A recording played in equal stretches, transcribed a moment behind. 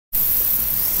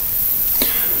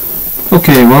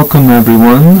Okay, welcome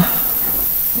everyone.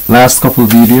 Last couple of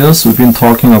videos we've been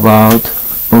talking about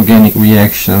organic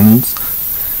reactions,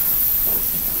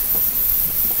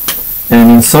 and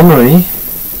in summary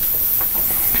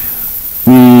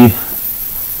we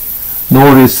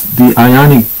noticed the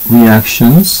ionic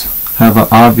reactions have an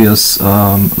obvious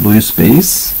Lewis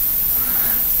base.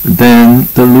 Then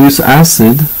the Lewis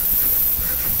acid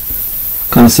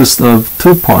consists of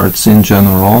two parts in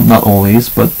general, not always,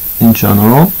 but in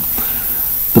general.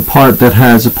 The part that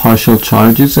has partial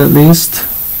charges, at least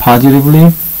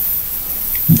positively,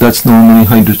 that's normally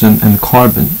hydrogen and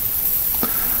carbon.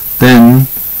 Then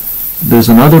there's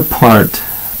another part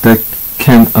that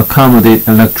can accommodate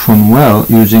electron well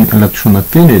using electron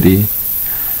affinity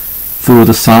through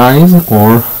the size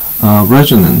or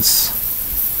resonance.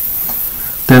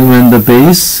 Then when the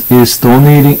base is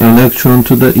donating electron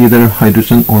to the either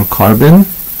hydrogen or carbon,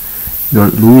 you're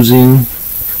losing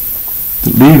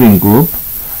the leaving group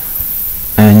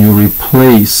and you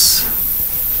replace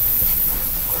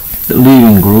the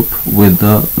leaving group with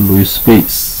the Lewis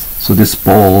base. So this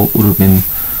ball would have been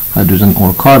hydrogen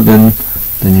or carbon,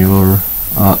 then your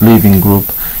leaving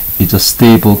group is a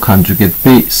stable conjugate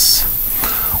base.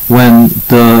 When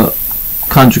the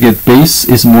conjugate base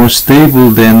is more stable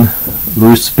than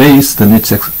Lewis base, then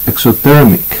it's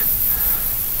exothermic.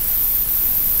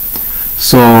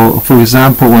 So for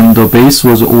example, when the base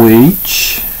was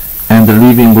OH and the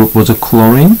leaving group was a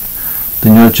chlorine,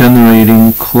 then you're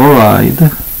generating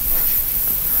chloride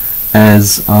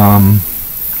as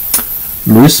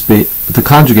Lewis base, the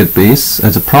conjugate base,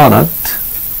 as a product,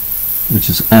 which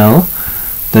is L.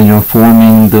 Then you're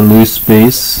forming the Lewis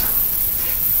base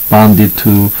bonded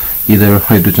to either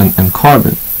hydrogen and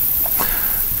carbon.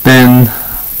 Then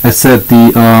I said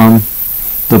the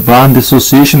bond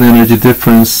dissociation energy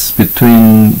difference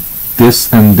between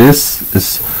this and this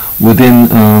is within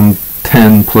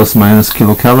 10 plus minus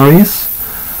kilocalories,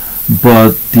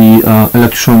 but the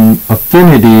electron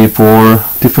affinity for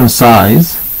different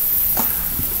size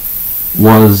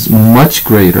was much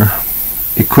greater.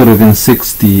 It could have been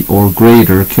 60 or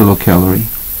greater kilocalorie.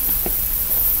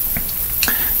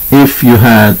 If you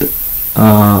had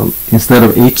instead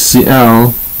of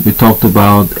HCl, we talked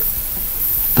about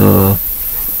the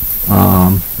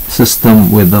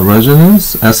system with the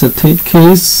resonance acetate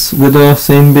case with the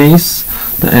same base.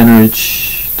 The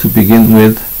energy to begin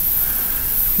with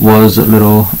was a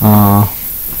little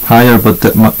higher, but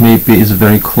that maybe is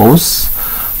very close.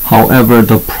 However,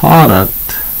 the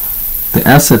product, the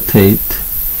acetate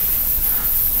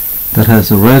that has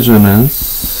a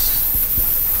resonance,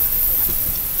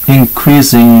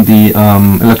 increasing the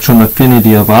electron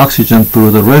affinity of oxygen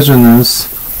through the resonance,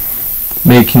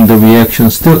 making the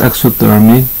reaction still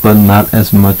exothermic, but not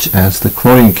as much as the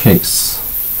chlorine case.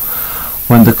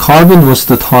 When the carbon was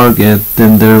the target,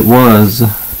 then there was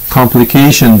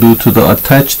complication due to the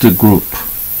attached group.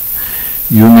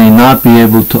 You may not be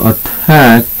able to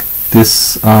attack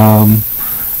this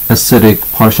acidic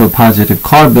partial positive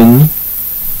carbon,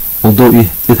 although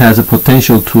it has a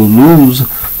potential to lose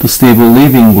the stable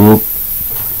leaving group.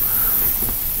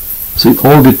 So it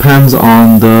all depends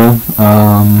on the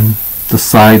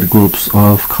side groups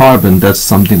of carbon. That's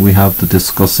something we have to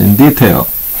discuss in detail.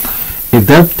 If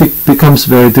that becomes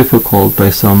very difficult by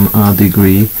some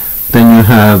degree, then you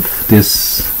have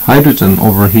this hydrogen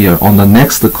over here on the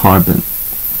next carbon.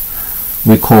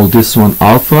 We call this one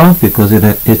alpha because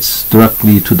it's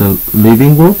directly to the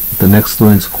leaving group. The next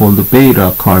one is called the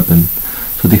beta carbon.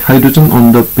 So the hydrogen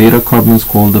on the beta carbon is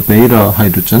called the beta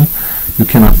hydrogen. You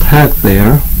can attack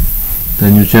there,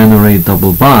 then you generate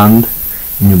double bond,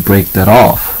 and you break that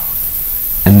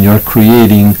off, and you're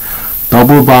creating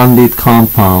double bonded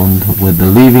compound with the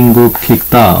leaving group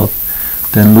kicked out.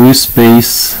 Then Lewis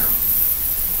base,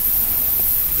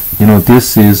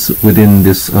 this is within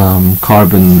this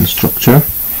carbon structure.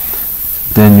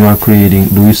 Then you are creating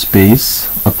Lewis base,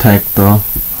 attack the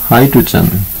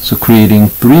hydrogen, so creating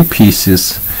three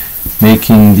pieces,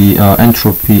 making the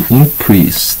entropy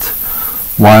increased,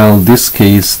 while this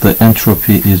case the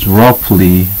entropy is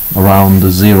roughly around the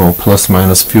 0 plus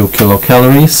minus few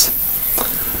kilocalories.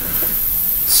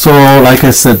 So like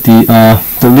I said, the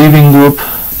leaving group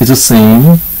is the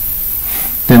same,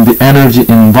 then the energy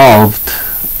involved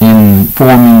in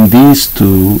forming these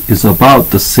two is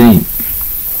about the same.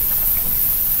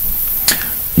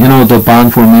 The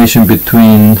bond formation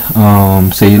between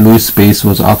say Lewis base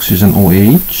was oxygen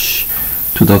OH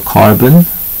to the carbon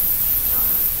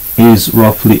is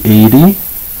roughly 80,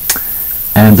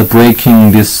 and the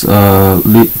breaking this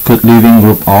leaving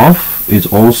group off is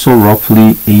also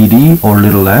roughly 80 or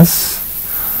little less.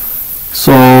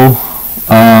 So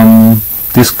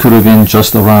this could have been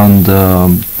just around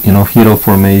heater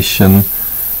formation,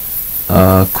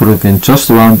 could have been just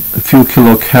around a few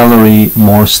kilocalorie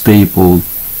more stable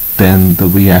than the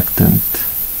reactant,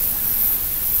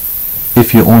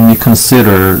 if you only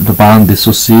consider the bond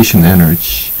dissociation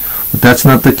energy. But that's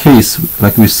not the case.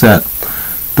 Like we said,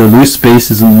 the Lewis base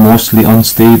is mostly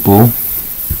unstable,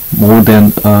 more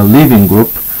than a leaving group.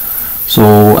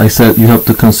 So I said you have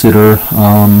to consider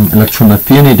electron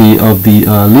affinity of the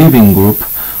leaving group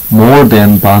more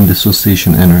than bond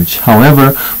dissociation energy.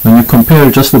 However, when you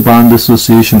compare just the bond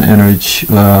dissociation energy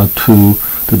to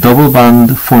the double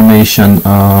bond formation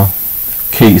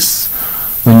case,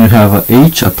 when you have a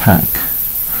H attack,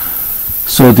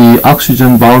 so the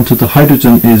oxygen bound to the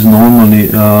hydrogen is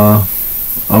normally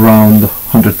around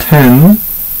 110,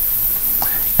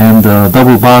 and the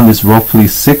double bond is roughly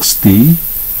 60,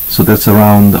 so that's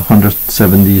around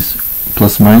 170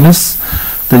 plus minus.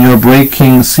 Then you're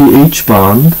breaking CH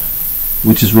bond,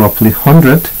 which is roughly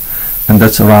 100, and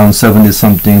that's around 70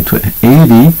 something to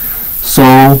 80,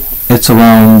 so it's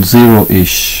around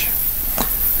 0-ish.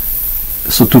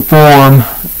 So to form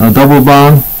a double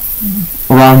bond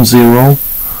around 0,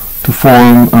 to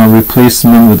form a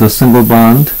replacement with a single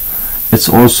bond, it's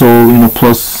also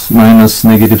plus minus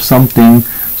negative something,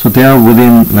 so they are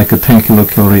within like a 10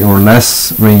 kilocalorie or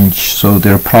less range, so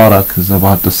their product is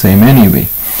about the same anyway.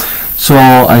 So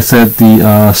I said the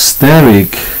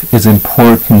steric is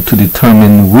important to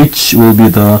determine which will be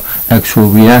the actual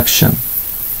reaction.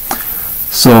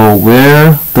 So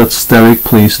where the steric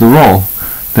plays the role,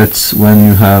 that's when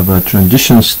you have a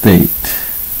transition state.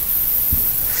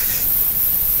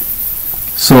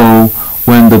 So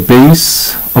when the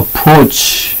base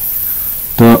approach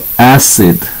the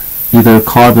acid, either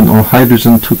carbon or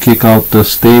hydrogen, to kick out the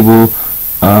stable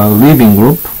leaving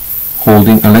group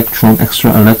holding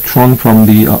extra electron from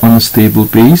the unstable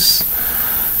base,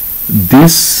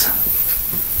 this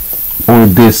or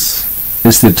this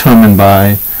is determined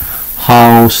by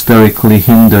how sterically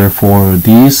hinder for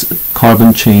these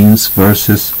carbon chains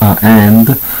versus and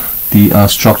the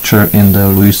structure in the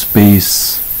Lewis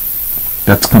base,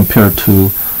 that's compared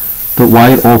to the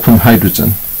wide open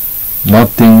hydrogen.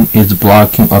 Nothing is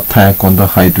blocking attack on the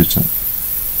hydrogen.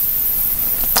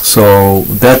 So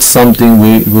that's something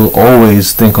we will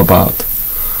always think about.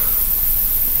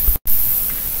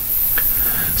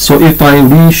 So if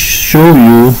I show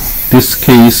you this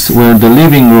case where the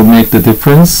leaving group make the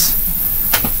difference,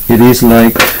 it is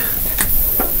like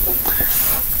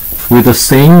with the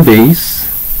same base,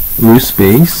 Lewis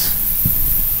base,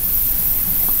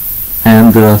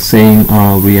 and the same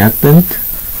reactant,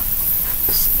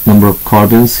 number of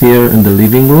carbons here in the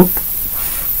leaving group,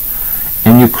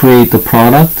 and you create the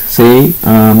product. Say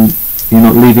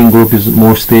leaving group is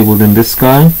more stable than this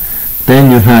guy,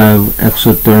 then you have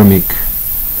exothermic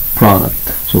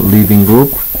product. So leaving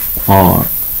group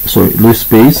Lewis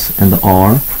base and the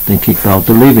R, then kicked out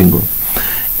the leaving group.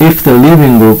 If the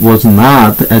leaving group was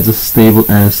not as stable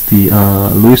as the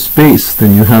Lewis base,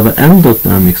 then you have an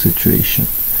endothermic situation.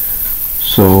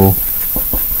 So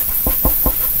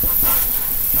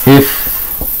if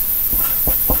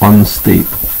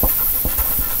unstable,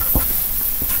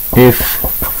 if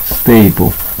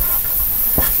stable,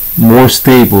 more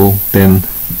stable than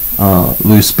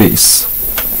Lewis base.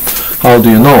 How do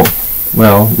you know?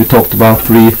 Well, we talked about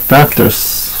 3 factors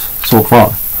so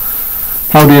far.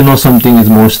 How do you know something is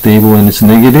more stable and it's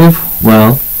negative?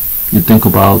 Well, you think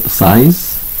about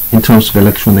size in terms of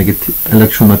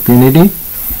electron affinity.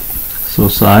 So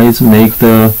size make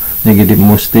the negative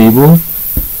more stable,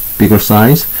 bigger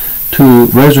size. To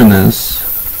resonance,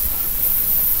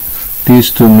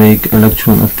 these two make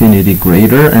electron affinity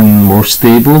greater and more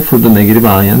stable for the negative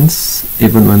ions,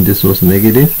 even when this was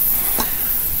negative.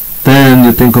 Then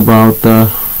you think about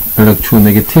the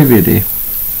electronegativity,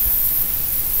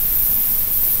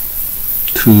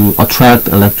 to attract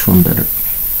electron better.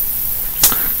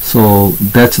 So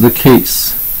that's the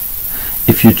case.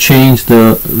 If you change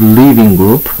the leaving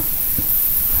group,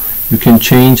 you can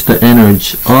change the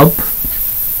energy up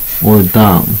or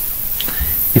down.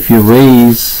 If you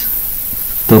raise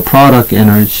the product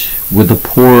energy with the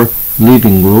poor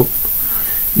leaving group,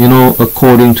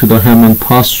 according to the Hammond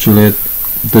postulate,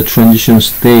 the transition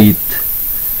state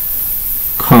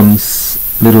comes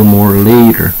a little more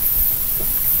later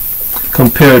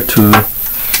compared to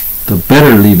the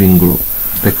better leaving group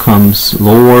that comes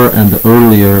lower and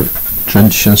earlier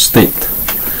transition state.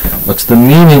 What's the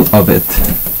meaning of it?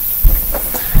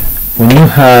 When you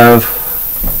have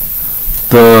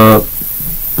the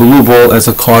blue ball as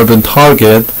a carbon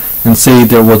target and say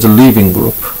there was a leaving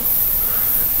group,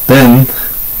 then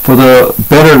for the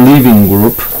better leaving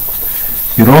group,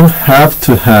 you don't have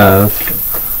to have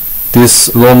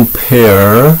this lone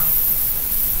pair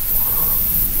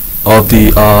of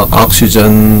the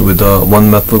oxygen with the one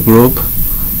methyl group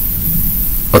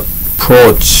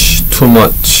approach too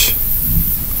much.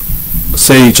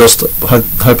 Say just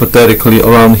hypothetically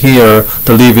around here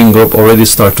the leaving group already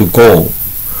start to go.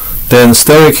 Then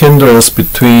steric hindrance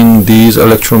between these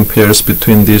electron pairs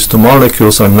between these two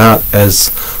molecules are not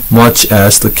as much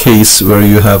as the case where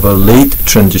you have a late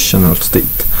transitional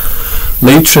state.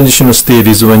 Late transitional state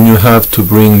is when you have to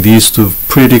bring these two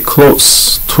pretty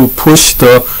close to push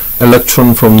the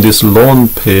electron from this lone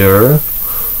pair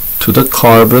to the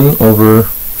carbon over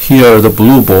here, the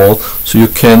blue ball, so you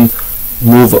can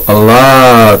move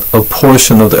a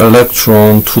portion of the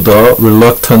electron to the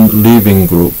reluctant leaving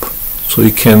group, so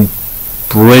you can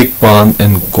break bond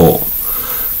and go.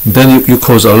 Then you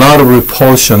cause a lot of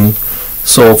repulsion.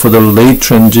 So for the late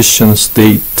transition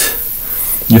state,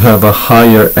 you have a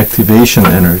higher activation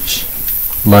energy,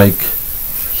 like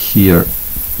here.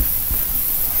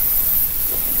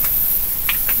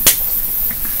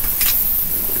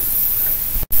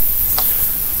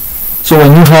 So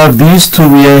when you have these two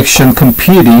reactions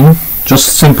competing,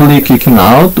 just simply kicking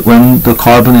out when the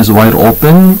carbon is wide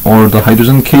open, or the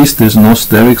hydrogen case, there's no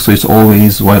steric, so it's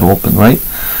always wide open, right?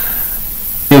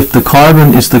 If the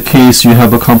carbon is the case, you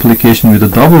have a complication with the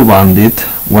double bonded.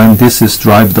 When this is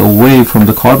driven away from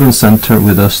the carbon center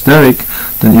with a steric,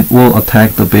 then it will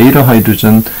attack the beta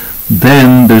hydrogen.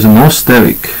 Then there's no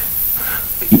steric.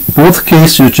 Both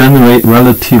cases you generate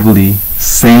relatively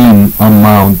same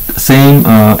amount, same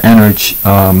energy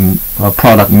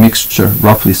product mixture,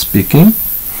 roughly speaking.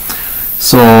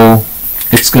 So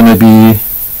it's going to be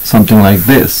something like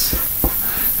this.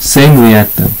 Same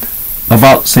reactant,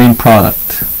 about same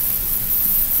product,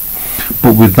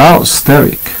 but without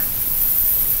steric.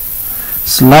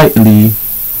 Slightly,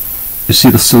 you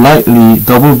see the slightly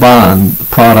double bond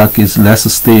product is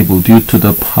less stable due to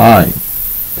the pi.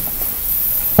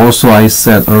 Also, I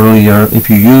said earlier, if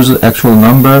you use the actual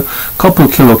number, couple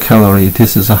kilocalorie,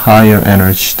 this is a higher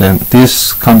energy than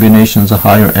this combination is a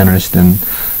higher energy than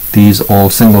these all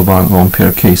single bond lone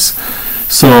pair case.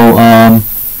 So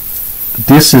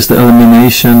this is the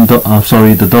elimination,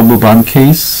 the double bond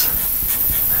case.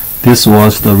 This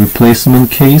was the replacement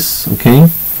case. Okay,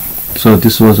 so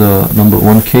this was a number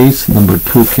 1 case, number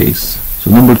 2 case.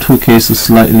 So number 2 case is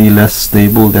slightly less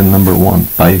stable than number 1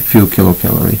 by a few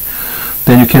kilocalorie.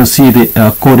 Then you can see that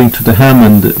according to the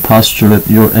Hammond postulate,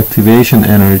 your activation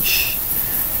energy,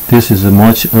 this is a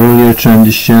much earlier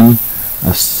transition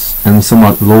and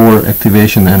somewhat lower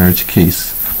activation energy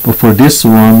case. But for this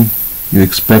one, you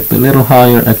expect a little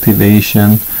higher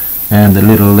activation and a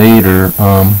little later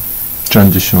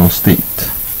transitional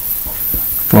state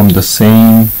from the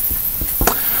same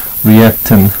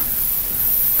reactant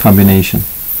combination.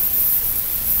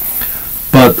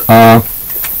 But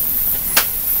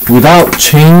without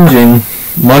changing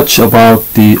much about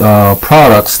the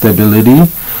product stability,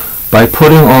 by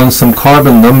putting on some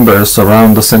carbon numbers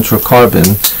around the central carbon,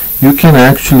 you can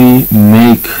actually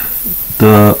make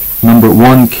the number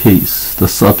 1 case, the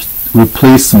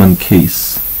replacement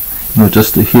case,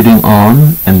 just hitting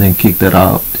on and then kick that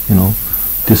out.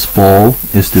 This ball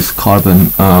is this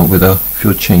carbon with a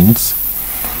few chains.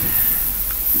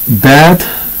 That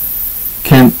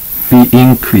can be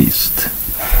increased.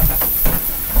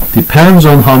 Depends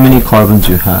on how many carbons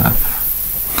you have.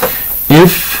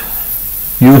 If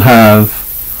you have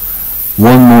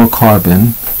one more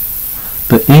carbon,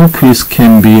 the increase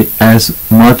can be as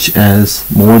much as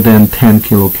more than 10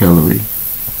 kilocalorie.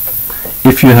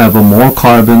 If you have a more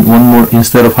carbon, one more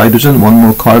instead of hydrogen, one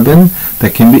more carbon,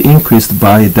 that can be increased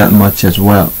by that much as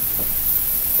well.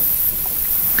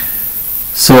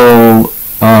 So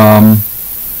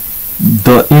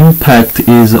the impact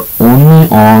is only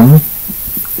on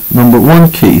number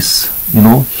 1 case,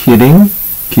 hitting,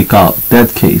 kick out,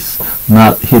 that case,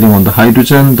 not hitting on the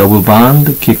hydrogen, double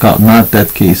bond, kick out, not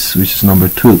that case, which is number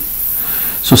 2.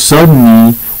 So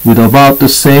suddenly, with about the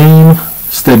same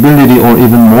stability or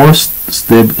even more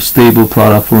stable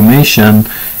product formation,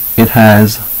 it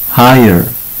has higher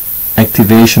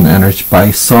activation energy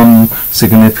by some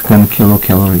significant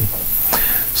kilocalorie.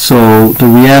 So the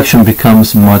reaction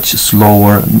becomes much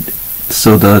slower.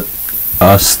 So the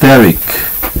steric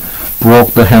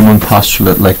broke the Hammond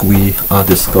postulate like we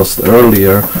discussed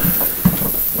earlier.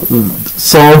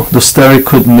 So the steric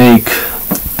could make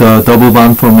the double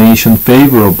bond formation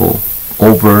favorable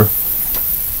over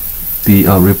the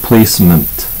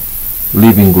replacement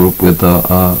leaving group with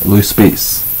the Lewis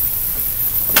base.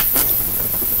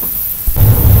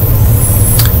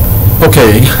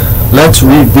 Okay, let's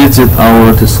revisit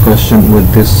our discussion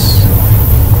with this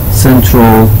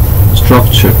central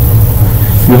structure.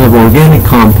 You have organic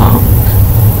compound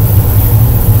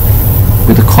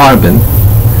with a carbon,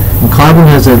 and carbon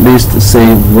has at least,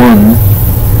 say, one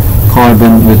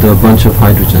carbon with a bunch of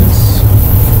hydrogens.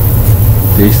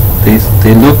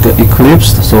 They look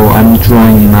eclipsed, so I'm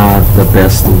drawing not the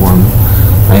best one,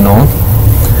 I know.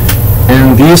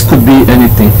 And these could be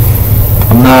anything.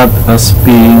 I'm not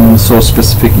being so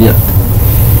specific yet.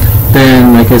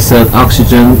 Then, like I said,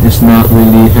 oxygen is not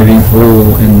really having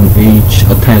O and H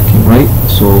attacking, right?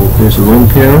 So there's a lone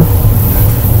pair,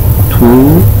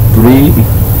 2, 3,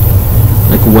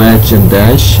 like wedge and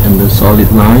dash, and the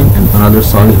solid line, and another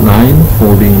solid line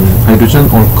holding hydrogen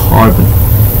or carbon.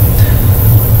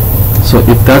 So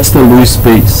if that's the Lewis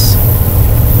space,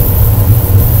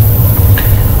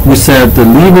 we said the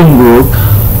leaving group,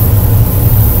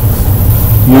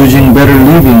 using better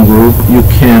leaving group, you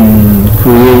can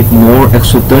create more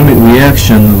exothermic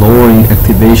reaction, lowering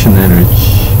activation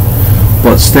energy.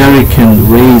 But steric can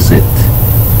raise it.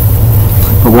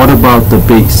 But what about the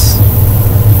base?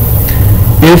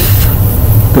 If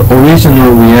the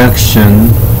original reaction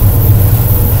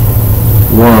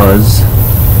was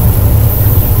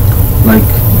like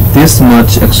this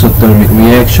much exothermic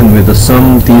reaction with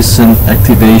some decent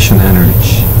activation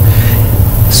energy,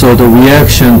 so the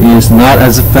reaction is not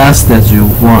as fast as you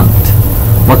want,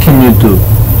 what can you do?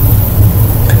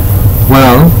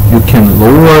 Well, you can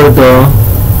lower the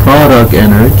product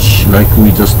energy, like we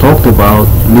just talked about.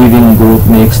 Leaving group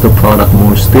makes the product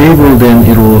more stable, then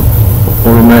it will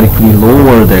automatically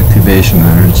lower the activation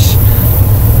energy.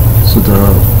 So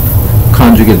the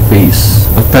conjugate base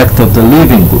effect of the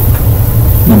leaving group,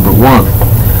 number one,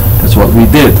 that's what we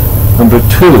did. Number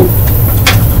two,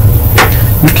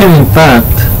 you can in fact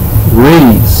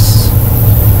raise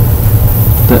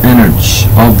the energy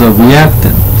of the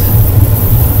reactant.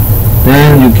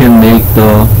 Then you can make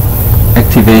the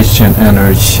activation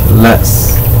energy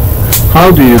less.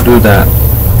 How do you do that?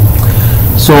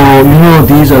 So you know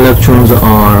these electrons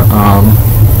are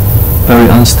very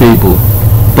unstable,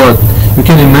 but you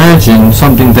can imagine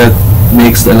something that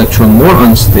makes the electron more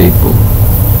unstable,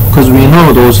 because we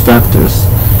know those factors.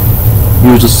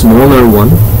 Use a smaller one,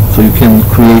 so you can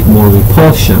create more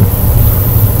repulsion,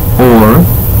 or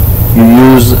you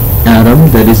use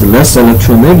atom that is less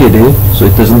electronegative, so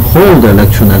it doesn't hold the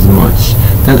electron as much.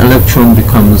 Then electron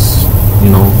becomes,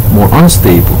 more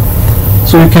unstable.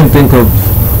 So you can think of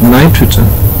nitrogen.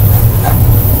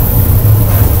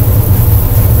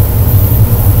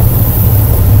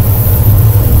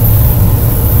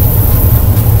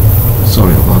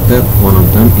 Sorry about that. One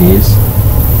of them is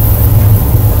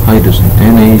hydrogen,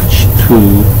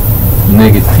 NH2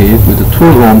 negative with the 2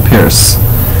 lone pairs.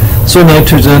 So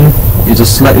nitrogen is a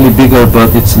slightly bigger,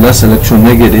 but it's less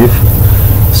electronegative,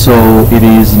 so it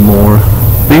is more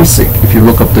basic. If you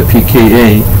look up the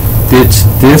pKa, this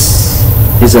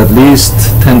is at least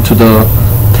 10 to the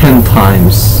 10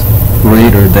 times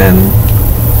greater than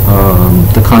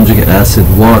the conjugate acid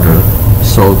water.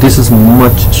 So this is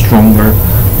much stronger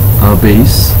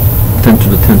base, 10 to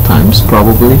the 10 times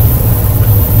probably.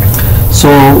 So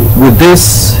with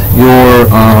this, your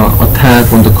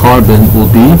attack on the carbon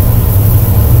will be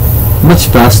much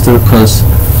faster, because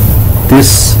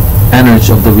this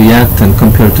energy of the reactant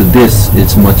compared to this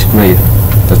is much greater.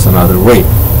 That's another way.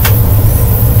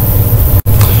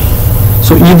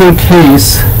 So either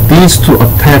case, these two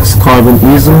attacks carbon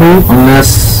easily,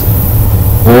 unless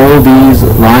all these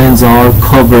lines are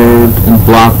covered and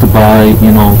blocked by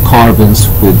carbons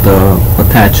with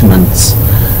attachments.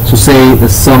 So say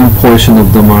some portion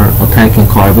of them are attacking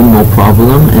carbon, no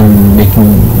problem, and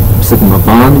making sigma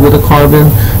bond with a carbon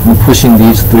and pushing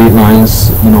these 3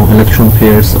 lines, electron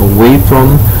pairs away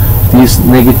from these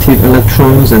negative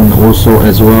electrons, and also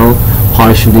as well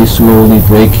partially slowly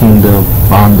breaking the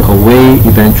bond away,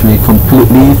 eventually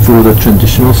completely through the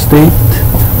transitional state.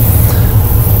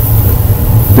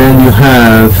 Then you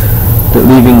have the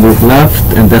leaving group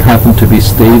left, and that happened to be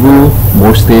stable,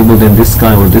 more stable than this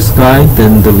guy or this guy.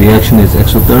 Then the reaction is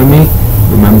exothermic.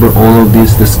 Remember all of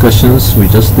these discussions we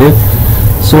just did.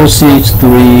 So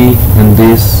CH3 and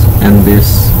this,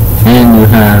 and you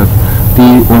have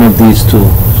one of these two.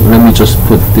 So let me just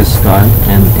put this guy,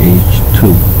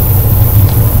 NH2.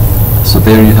 So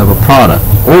there you have a product.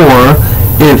 Or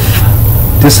if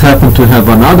this happened to have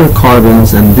another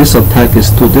carbons and this attack is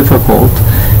too difficult,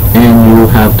 and you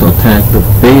have to attack the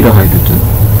beta hydrogen,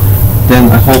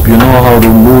 then I hope you know how to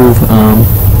move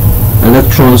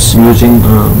electrons using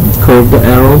curved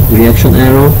arrow, reaction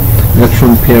arrow.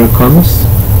 Electron pair comes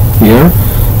here,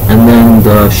 and then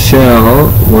the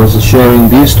shell was sharing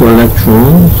these two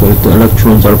electrons. So if the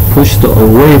electrons are pushed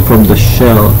away from the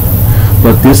shell,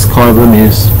 but this carbon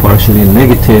is partially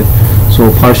negative, so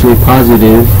partially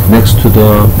positive next to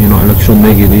the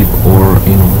electronegative or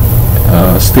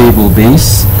stable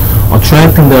base,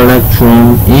 attracting the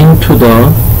electron into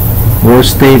the more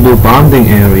stable bonding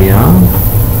area.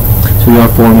 So you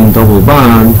are forming double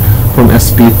bond from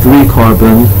sp3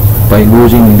 carbon by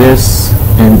losing this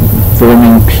and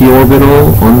forming p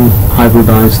orbital,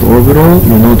 unhybridized orbital.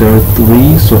 There are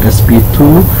 3, so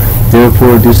sp2.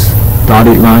 Therefore this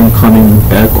dotted line coming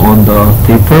back on the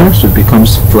paper, so it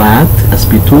becomes flat,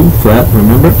 sp2 flat,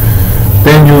 remember.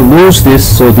 Then you lose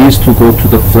this, so these two go to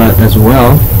the flat as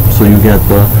well, so you get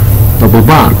the double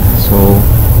bond. So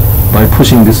by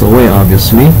pushing this away,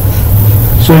 obviously,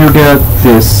 so you get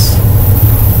this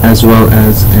as well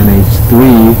as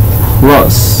NH3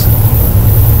 plus.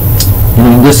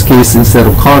 In this case, instead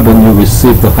of carbon, you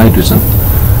receive the hydrogen,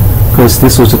 because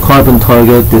this was a carbon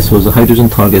target, this was a hydrogen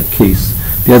target case.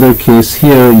 The other case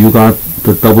here, you got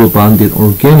the double bonded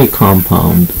organic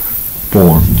compound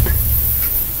formed.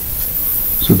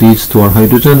 So these two are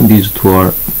hydrogen, these two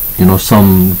are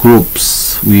some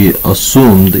groups we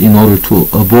assumed in order to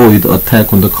avoid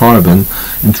attack on the carbon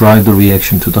and drive the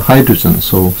reaction to the hydrogen.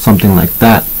 So something like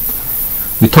that.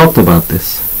 We talked about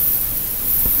this.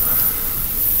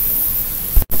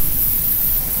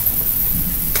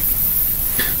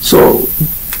 So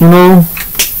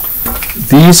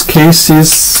these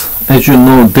cases, as you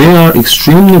know, they are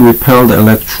extremely repelled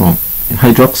electron.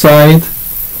 Hydroxide,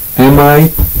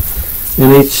 amide,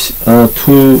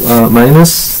 NH2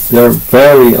 minus, they are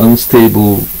very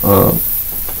unstable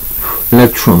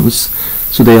electrons.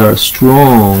 So they are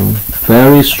strong,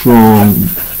 very strong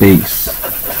base.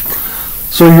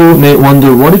 So you may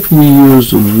wonder, what if we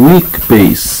use weak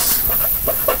base?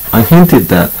 I hinted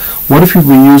that. What if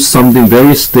we use something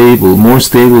very stable, more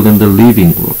stable than the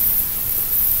leaving group?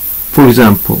 For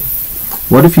example,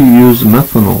 what if you use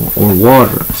methanol or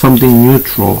water, something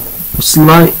neutral, a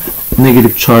slight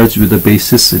negative charge with a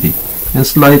basicity, and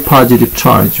slight positive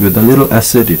charge with a little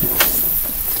acidity?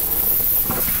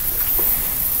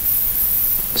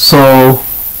 So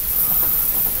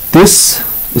this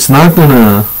is not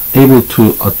gonna able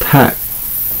to attack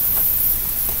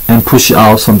and push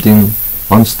out something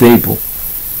unstable.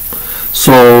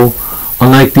 So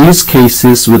unlike these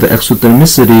cases with the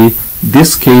exothermicity,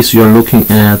 this case you are looking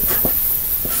at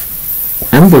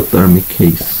endothermic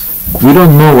case. We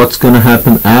don't know what's going to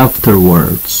happen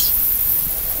afterwards.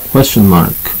 Question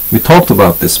mark. We talked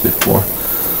about this before.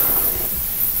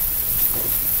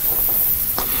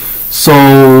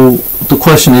 So the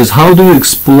question is, how do you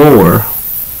explore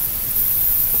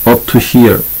up to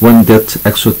here when that's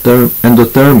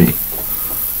endothermic?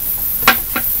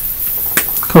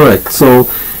 Correct. So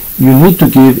you need to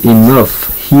give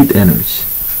enough heat energy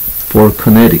for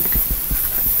kinetic.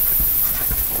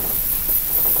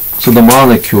 So the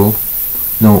molecule,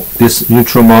 this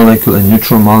neutral molecule and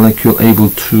neutral molecule able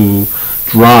to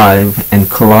drive and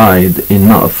collide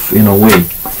enough in a way.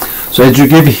 So as you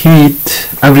give heat,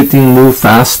 everything moves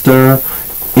faster.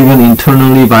 Even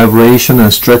internally, vibration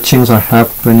and stretchings are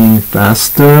happening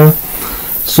faster.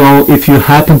 So if you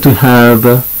happen to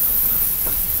have,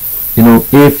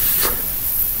 if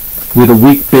with a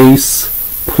weak base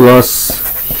plus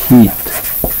heat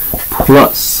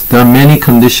plus, there are many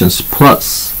conditions,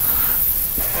 plus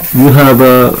you have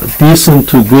a decent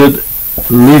to good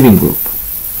leaving group.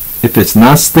 If it's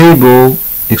not stable,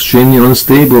 extremely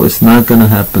unstable, it's not going to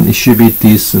happen. It should be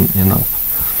decent enough.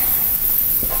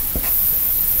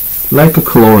 Like a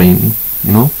chlorine,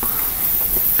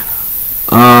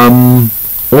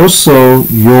 also,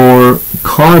 your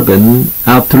carbon,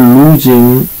 after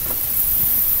losing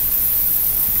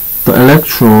the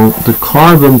electron, the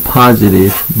carbon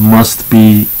positive must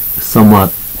be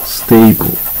somewhat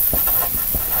stable.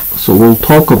 So we'll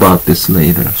talk about this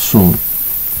later, soon.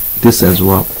 This as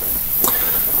well.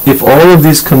 If all of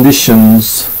these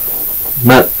conditions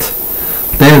met,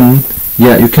 then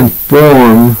yeah, you can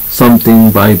form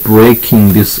something by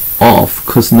breaking this off,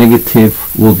 because negative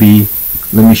will be,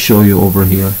 let me show you over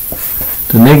here.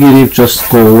 The negative just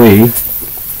go away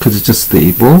because it's just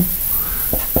stable.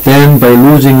 Then by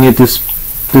losing it,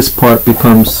 this part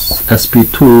becomes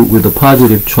sp2 with a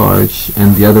positive charge,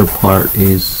 and the other part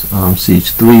is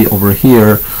CH3 over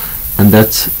here, and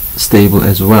that's stable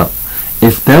as well.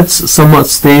 If that's somewhat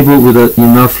stable with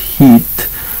enough heat,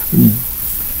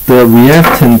 the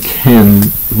reactant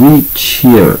can reach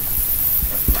here,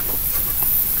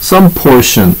 some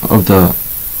portion of the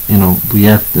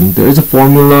reactant. There is a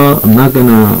formula I'm not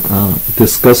gonna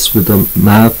discuss with the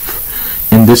math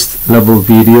in this level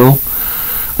video.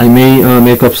 I may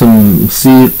make up some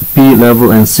B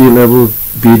level and C level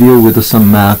video with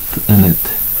some math in it.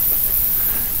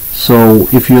 So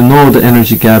if you know the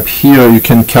energy gap here, you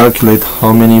can calculate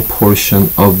how many portion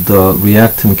of the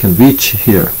reactant can reach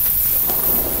here.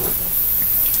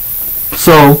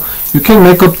 So you can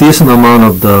make up decent amount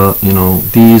of the,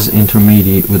 these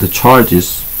intermediate with the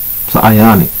charges, so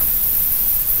ionic.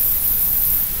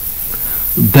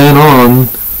 Then on,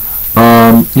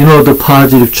 the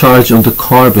positive charge on the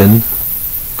carbon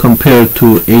compared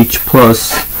to H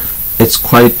plus, it's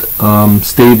quite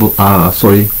stable,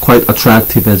 quite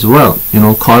attractive as well.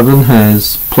 Carbon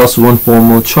has +1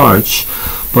 formal charge,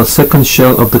 but second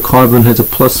shell of the carbon has a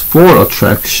 +4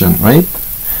 attraction, right?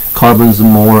 Carbon's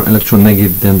more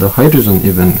electronegative than the hydrogen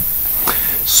even.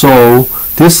 So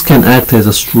this can act as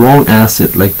a strong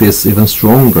acid like this, even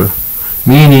stronger,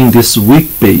 meaning this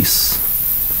weak base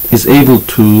is able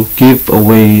to give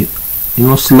away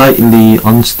slightly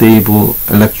unstable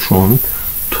electron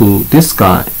to this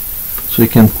guy, so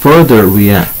it can further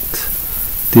react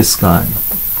this guy.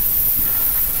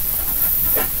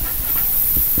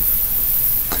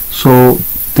 So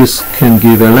this can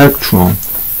give electron.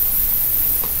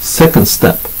 Second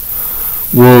step,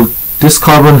 will this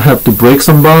carbon have to break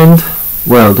some bond?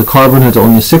 Well, the carbon has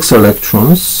only 6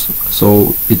 electrons,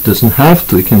 so it doesn't have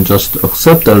to. It can just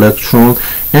accept the electron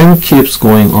and keeps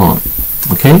going on.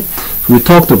 Okay, so we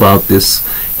talked about this.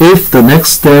 If the next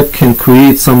step can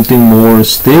create something more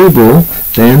stable,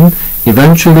 then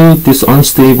eventually this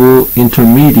unstable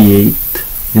intermediate,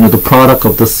 the product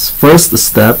of this first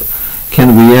step,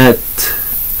 can react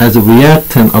as a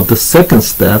reactant of the second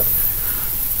step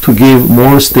to give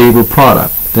more stable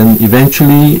product. Then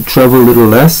eventually travel a little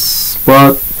less,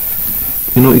 but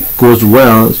it goes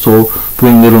well, so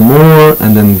bring little more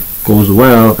and then goes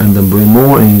well, and then bring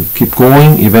more and keep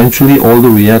going. Eventually all the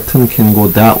reactant can go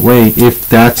that way if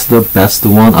that's the best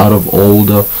one out of all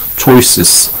the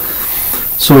choices.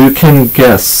 So you can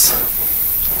guess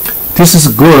this is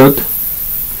good,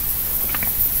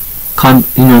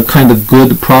 kind of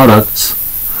good products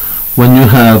when you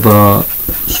have a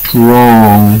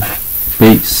strong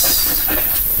base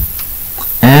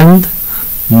and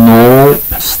no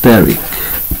steric.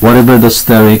 Whatever the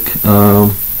steric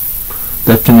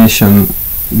definition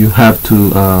you have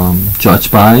to judge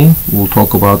by. We'll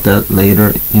talk about that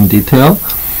later in detail.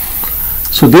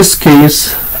 So this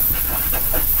case,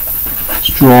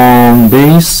 strong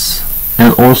base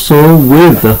and also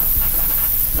with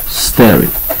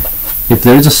steric. If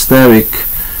there is a steric,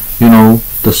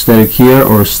 the steric here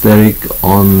or steric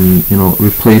on,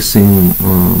 replacing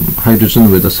hydrogen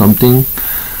with something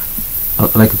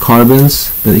like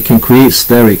carbons, then it can create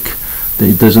steric. That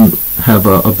it doesn't have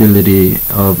a ability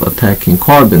of attacking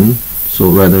carbon, so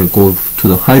rather go to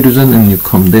the hydrogen and you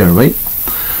come there, right?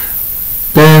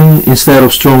 Then instead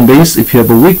of strong base, if you have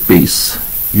a weak base,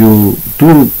 you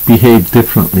do behave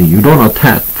differently. You don't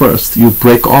attack first, you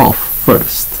break off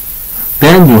first,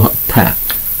 then you attack.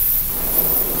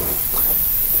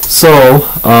 So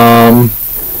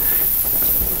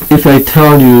if I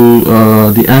tell you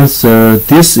the answer,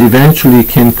 this eventually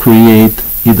can create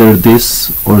either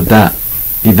this or that.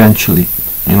 Eventually,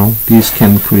 these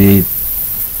can create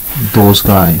those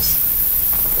guys.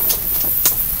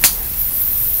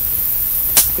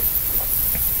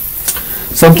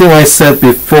 Something I said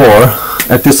before,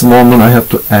 at this moment I have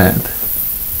to add.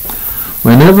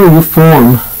 Whenever you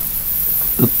form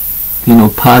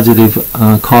positive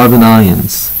carbon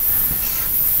ions,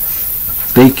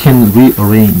 they can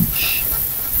rearrange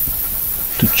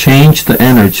to change the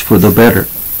energy for the better.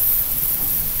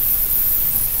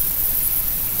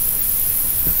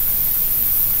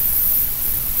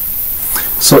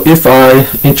 So if I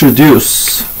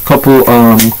introduce a couple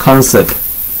concepts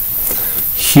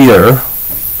here,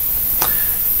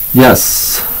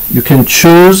 yes, you can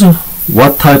choose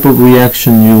what type of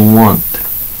reaction you want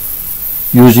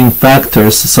using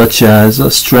factors such as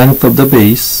strength of the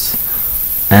base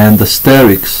and the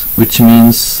sterics, which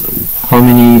means how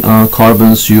many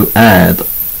carbons you add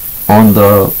on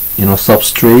the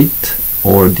substrate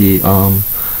or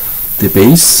the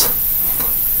base.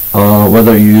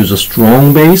 Whether you use a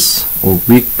strong base or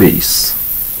weak base.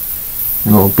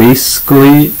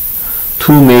 Basically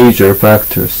two major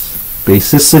factors,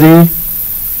 basicity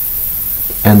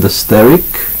and the steric,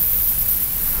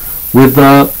 with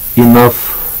enough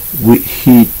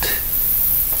heat.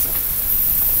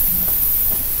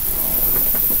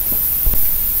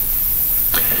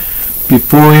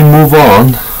 Before we move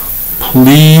on,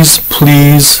 please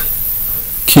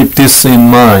keep this in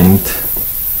mind.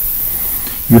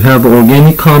 You have an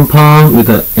organic compound with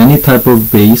any type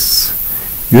of base.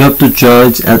 you have to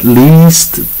judge at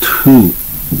least two.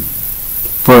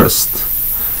 First,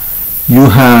 you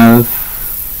have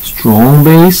strong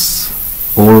base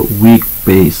or weak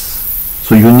base.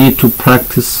 So you need to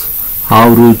practice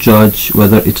how to judge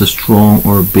whether it's a strong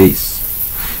or base.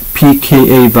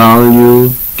 pKa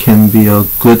value can be a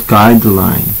good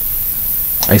guideline.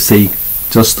 I say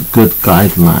just good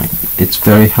guideline. It's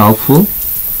very helpful,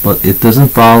 but it doesn't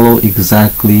follow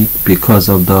exactly because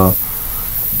of the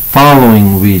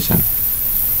following reason.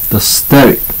 The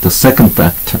steric, the second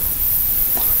factor,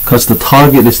 because the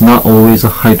target is not always a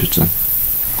hydrogen.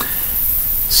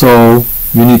 So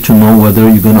you need to know whether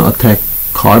you're going to attack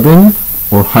carbon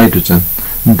or hydrogen.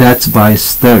 That's by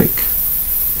steric.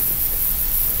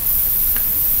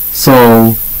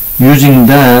 So using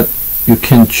that, you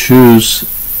can choose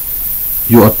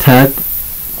you attack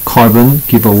carbon,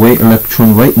 give away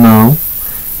electron right now,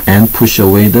 and push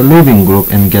away the leaving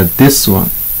group and get this one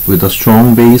with a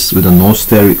strong base with a no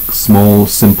steric, small,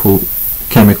 simple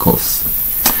chemicals.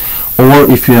 Or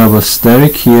if you have a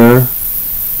steric here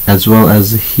as well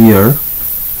as here,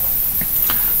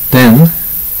 then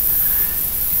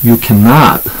you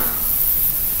cannot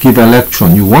give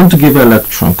electron. You want to give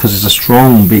electron because it's a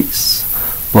strong base,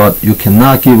 but you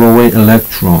cannot give away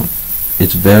electron.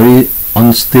 It's very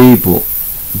unstable,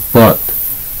 but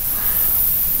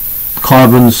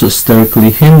carbon is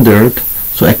sterically hindered,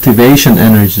 so activation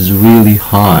energy is really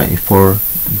high for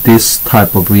this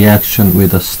type of reaction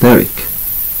with a steric.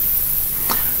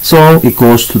 So it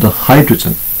goes to the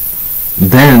hydrogen.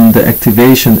 Then the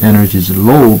activation energy is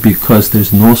low because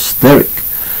there's no steric.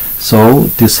 So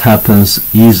this happens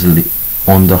easily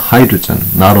on the hydrogen,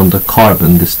 not on the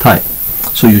carbon this type.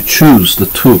 So you choose the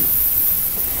two.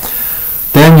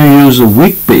 Then you use a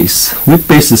weak base. Weak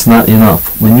base is not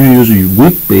enough. When you use a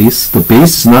weak base, the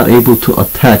base is not able to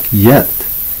attack yet.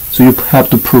 So you have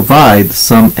to provide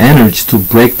some energy to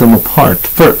break them apart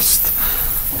first.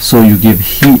 So you give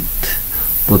heat.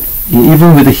 But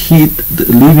even with the heat, the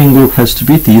leaving group has to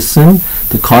be decent.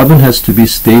 The carbon has to be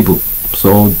stable.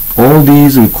 So all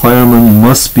these requirements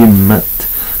must be met.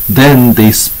 Then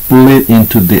they split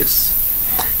into this.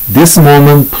 This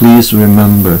moment, please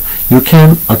remember, you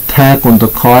can attack on the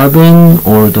carbon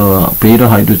or the beta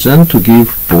hydrogen to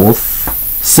give both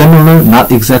similar,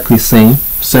 not exactly same,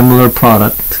 similar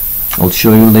product. I'll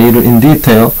show you later in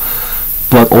detail.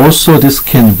 But also this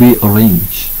can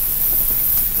rearrange.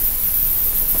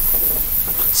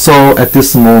 So at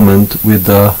this moment, with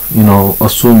the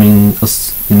assuming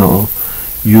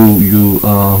you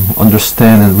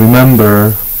understand and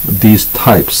remember these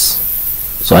types.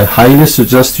 So I highly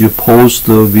suggest you pause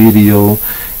the video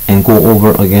and go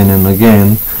over again and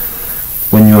again.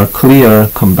 When you are clear,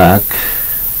 come back,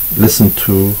 listen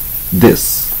to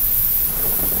this.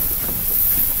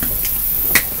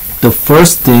 The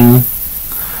first thing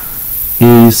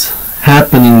is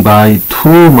happening by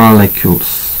two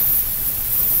molecules,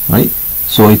 right?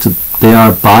 So they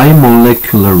are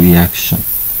bimolecular reaction.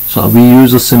 So we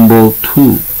use a symbol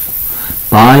 2,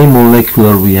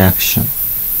 bimolecular reaction.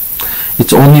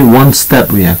 It's only one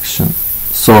step reaction.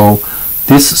 So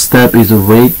this step is a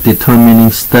rate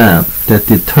determining step that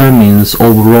determines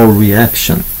overall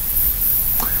reaction.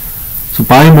 So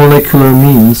bimolecular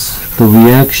means the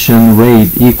reaction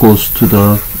rate equals to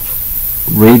the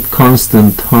rate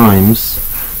constant times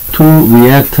two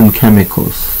reactant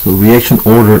chemicals. So reaction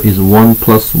order is 1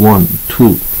 + 1,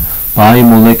 2.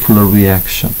 Bimolecular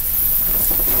reaction.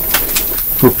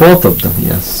 For both of them,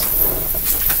 yes.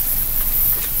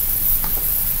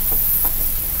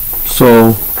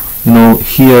 So,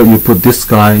 here you put this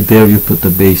guy, there you put the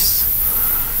base.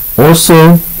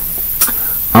 Also,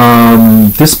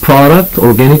 this product,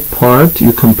 organic part,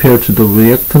 you compare to the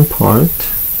reactant part.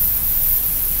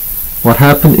 What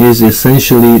happened is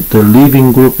essentially the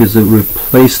leaving group is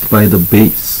replaced by the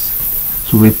base.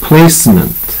 So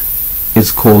replacement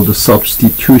is called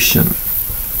substitution.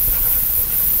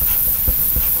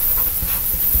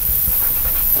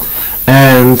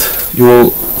 And you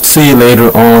will see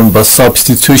later on, but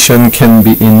substitution can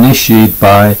be initiated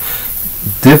by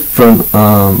different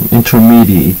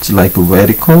intermediates like a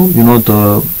radical,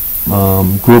 the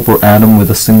group or atom with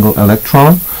a single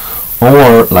electron,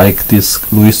 or like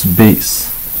this Lewis base.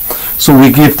 So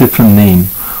we give different name.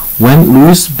 When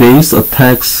Lewis base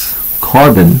attacks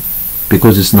carbon,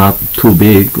 because it's not too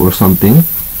big or something,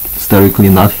 sterically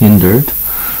not hindered,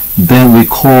 then we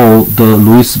call the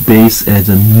Lewis base as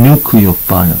a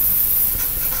nucleophile.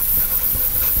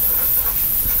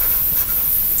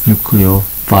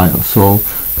 Nucleophile. So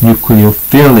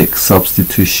nucleophilic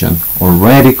substitution or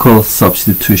radical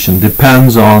substitution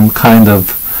depends on kind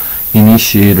of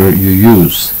initiator you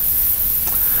use.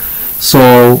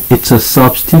 So it's a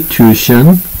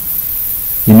substitution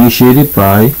initiated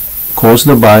by, caused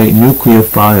by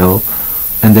nucleophile,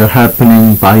 and they're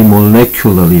happening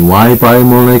bimolecularly. Why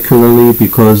bimolecularly?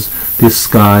 Because this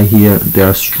guy here,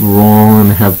 they're strong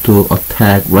and have to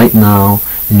attack right now,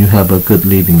 and you have a good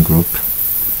leaving group.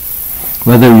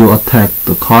 Whether you attack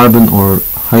the carbon or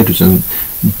hydrogen,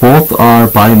 both are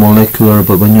bimolecular,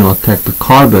 but when you attack the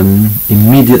carbon,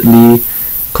 immediately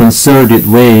concerted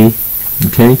way,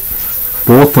 okay,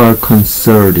 both are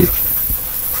concerted.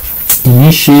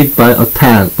 Initiate by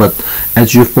attack, but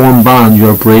as you form bond, you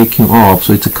are breaking off,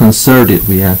 so it's a concerted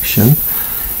reaction.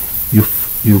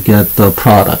 You get the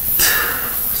product.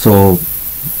 So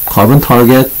carbon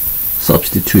target,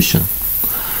 substitution.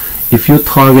 If you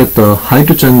target the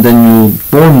hydrogen, then you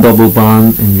form double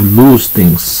bond and you lose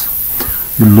things.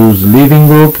 You lose leaving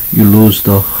group, you lose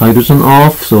the hydrogen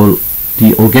off, so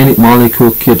the organic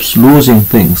molecule keeps losing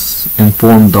things and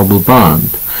form double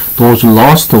bond. Those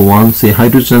lost one, say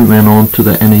hydrogen went on to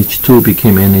the NH2,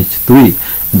 became NH3,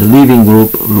 and the leaving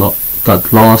group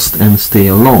got lost and stay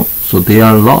alone. So they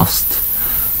are lost.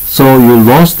 So you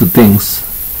lost the things,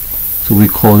 so we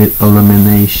call it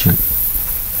elimination.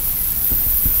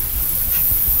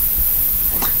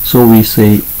 So we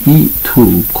say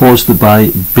E2 caused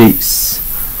by base.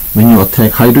 When you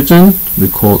attack hydrogen, we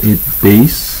call it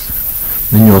base.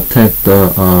 When you attack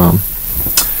the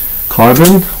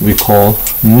carbon, we call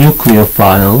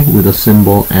nucleophile with a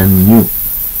symbol Nu.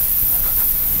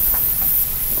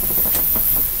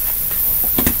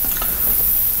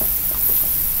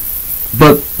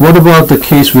 But what about the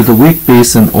case with the weak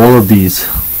base and all of these?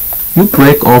 You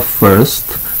break off first,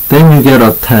 then you get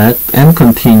attacked and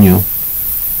continue.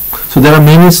 So there are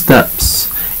many steps.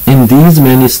 In these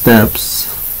many steps,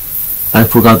 I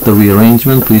forgot the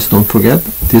rearrangement, please don't forget.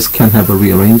 This can have a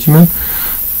rearrangement.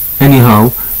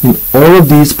 Anyhow, in all of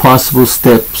these possible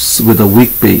steps with a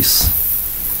weak base,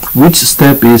 which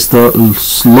step is the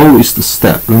slowest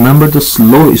step? Remember, the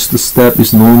slowest step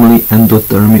is normally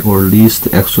endothermic or least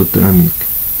exothermic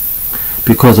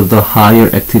because of the higher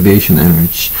activation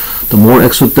energy. The more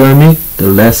exothermic, the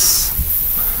less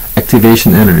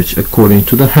activation energy according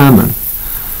to the Hammond.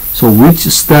 So which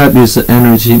step is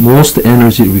the most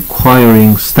energy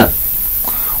requiring step?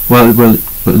 Well,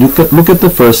 look at the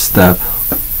first step.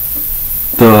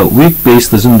 The weak base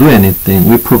doesn't do anything.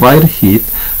 We provide heat,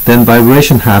 then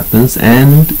vibration happens,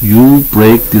 and you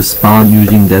break this bond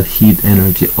using that heat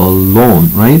energy alone,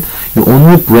 right? You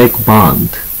only break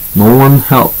bond. No one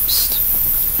helps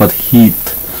but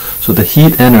heat. So the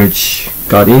heat energy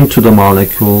got into the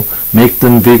molecule, make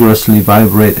them vigorously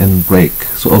vibrate and break.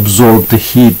 So absorb the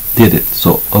heat did it.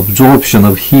 So absorption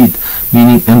of heat,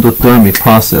 meaning endothermic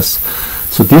process.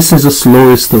 So this is the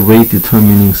slowest rate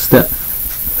determining step.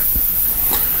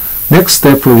 Next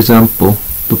step, for example,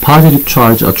 the positive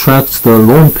charge attracts the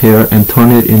lone pair and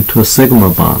turn it into a sigma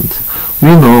bond.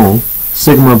 We know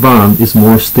sigma bond is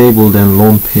more stable than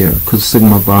lone pair because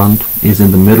sigma bond is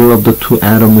in the middle of the two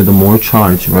atoms with a more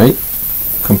charge, right?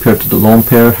 Compared to the lone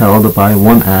pair held by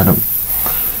one atom.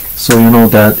 So you know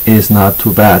that is not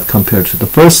too bad compared to the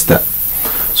first step.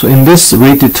 So in this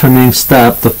rate determining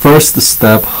step, the first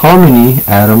step, how many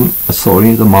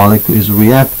the molecule is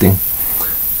reacting?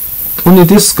 Only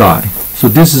this guy. So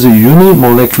this is a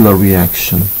unimolecular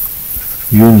reaction.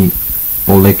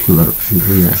 Unimolecular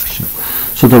reaction.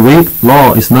 So the rate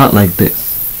law is not like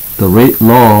this. The rate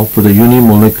law for the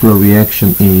unimolecular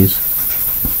reaction is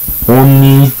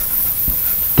only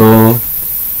the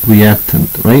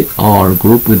reactant, right? R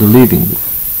group with the leaving group.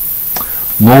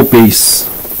 No base.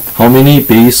 How many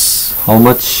base, how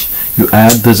much you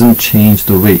add doesn't change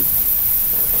the rate.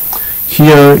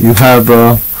 Here you have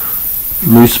a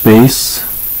Lewis base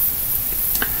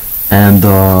and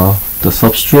the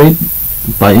substrate.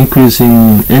 By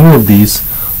increasing any of these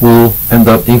will end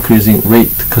up increasing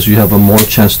rate because you have a more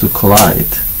chance to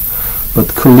collide.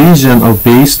 But collision of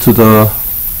base to the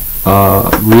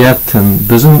reactant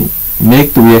doesn't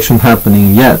make the reaction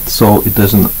happening yet, so it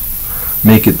doesn't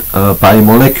make it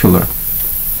bimolecular.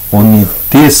 Only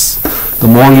this, the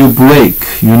more you break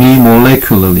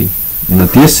unimolecularly,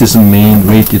 this is the main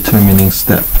rate determining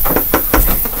step.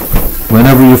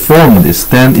 Whenever you form this,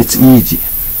 then it's easy.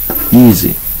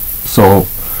 So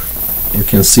you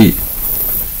can see.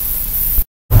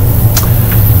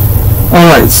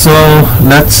 Alright, so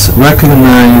let's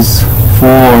recognize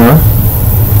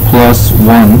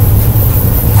 4+1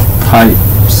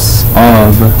 types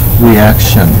of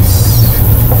reactions.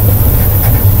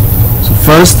 So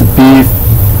first, be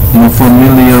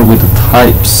familiar with the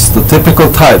types, the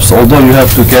typical types. Although you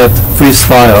have to get freeze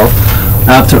file,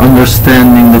 after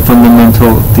understanding the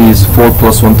fundamental these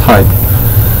 4+1 type.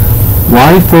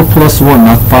 Why 4+1,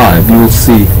 not 5? You will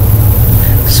see.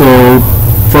 So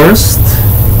first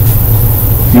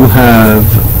you have,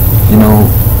 you know,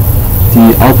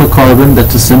 the alpha carbon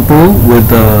that's simple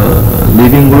with a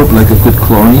leaving group like a good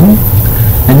chlorine,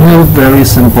 and you have a very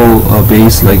simple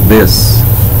base like this.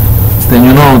 Then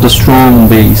you know the strong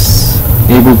base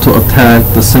able to attack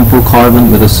the simple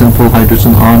carbon with a simple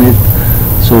hydrogen on it.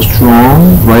 So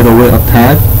strong, right away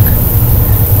attack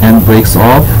and breaks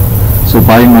off. So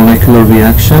bimolecular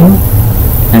reaction,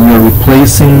 and you're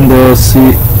replacing the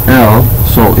Cl,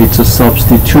 so it's a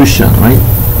substitution, right?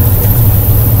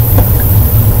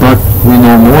 But we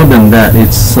know more than that,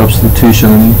 it's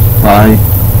substitution by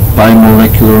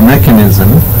bimolecular mechanism,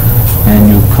 and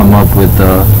you come up with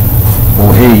the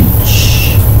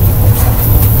OH.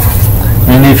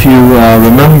 And if you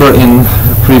remember in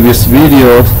previous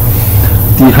video,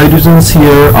 the hydrogens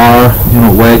here are, you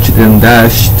know, wedged and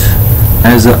dashed.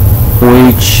 As a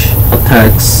OH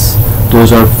attacks,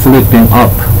 those are flipping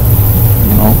up.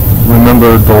 You know,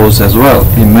 remember those as well.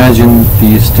 Imagine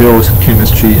the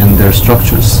stereochemistry and their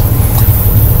structures.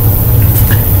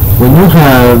 When you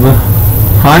have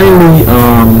highly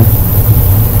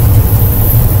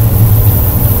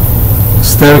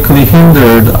sterically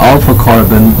hindered alpha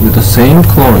carbon with the same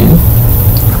chlorine,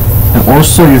 and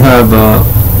also you have a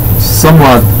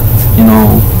somewhat, you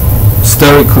know,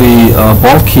 sterically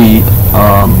bulky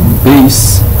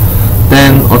base,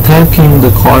 then attacking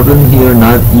the carbon here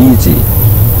not easy.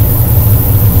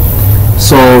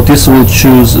 So this will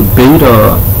choose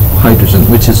beta hydrogen,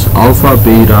 which is alpha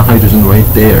beta hydrogen right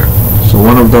there. So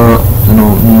one of the, you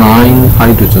know, 9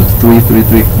 hydrogens,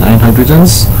 9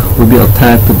 hydrogens will be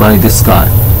attacked by this guy.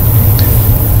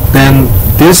 Then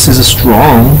this is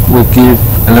strong, will give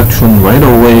electron right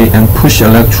away and push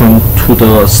electron to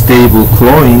the stable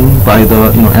chlorine by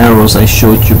the, you know, arrows I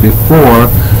showed you before.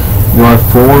 You are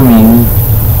forming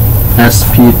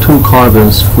sp2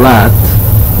 carbons flat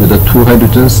with the 2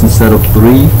 hydrogens instead of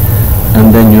 3,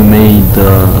 and then you made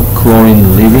the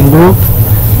chlorine leaving group,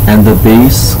 and the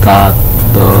base got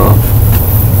the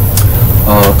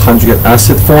conjugate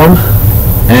acid form,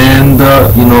 and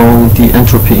you know, the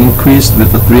entropy increased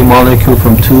with the 3 molecule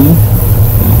from 2.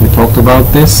 We talked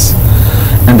about this,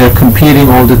 and they're competing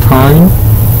all the time.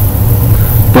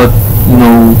 But you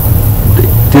know,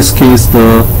 this case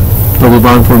the double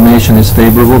bond formation is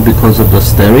favorable because of the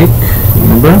steric,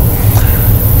 remember?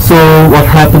 So what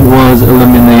happened was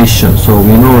elimination. So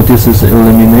we know this is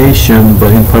elimination,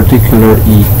 but in particular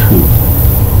E2.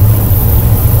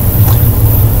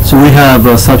 So we have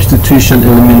a substitution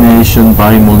elimination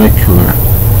bimolecular.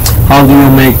 How do you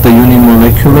make the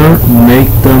unimolecular?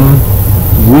 Make them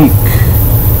weak,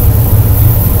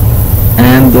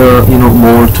 and you know,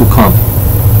 more to come.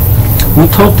 We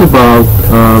talked about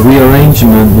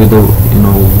rearrangement with a, you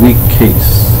know, weak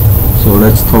case. So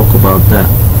let's talk about that.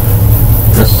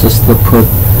 Let's just put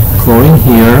chlorine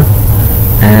here,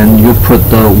 and you put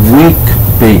the weak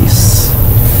base.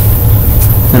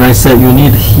 And I said you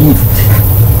need heat.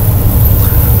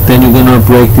 Then you're gonna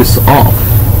break this off,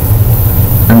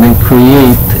 and then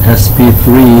create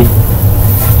sp2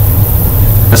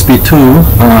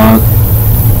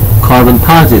 carbon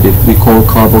positive, we call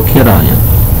carbocation.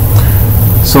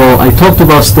 So I talked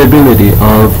about stability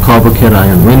of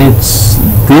carbocation. When it's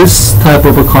this type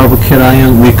of a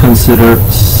carbocation, we consider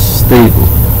stable.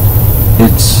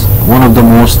 It's one of the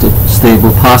most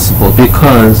stable possible,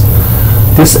 because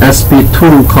this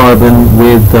sp2 carbon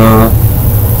with the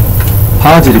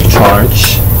positive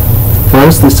charge,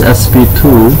 first this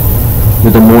sp2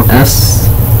 with the more s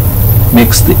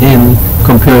mixed in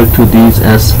compared to these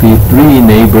sp3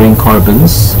 neighboring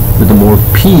carbons with the more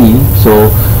p. So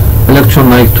electron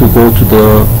like to go to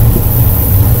the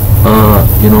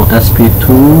you know,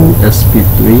 sp2,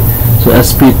 sp3. So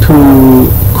sp2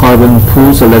 carbon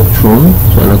pulls electron,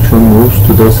 so electron moves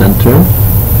to the center.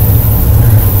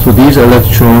 So these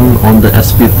electrons on the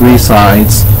sp3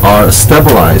 sides are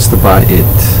stabilized by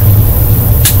it.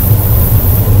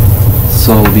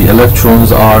 So the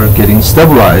electrons are getting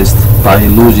stabilized by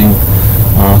losing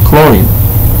chlorine.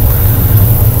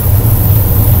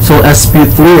 So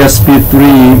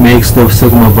sp3 makes the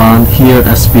sigma bond. Here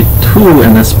sp2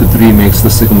 and sp3 makes the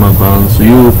sigma bond. So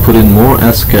you put in more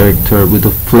s character with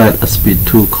a flat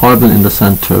sp2 carbon in the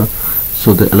center,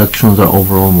 so the electrons are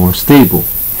overall more stable.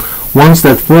 Once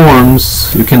that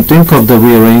forms, you can think of the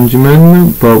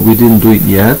rearrangement, but we didn't do it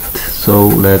yet, so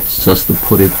let's just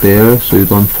put it there so you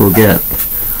don't forget.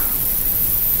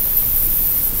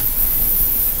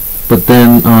 But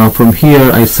then from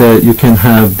here I said you can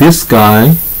have this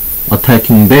guy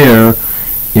attacking there,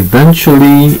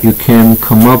 eventually you can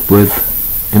come up with,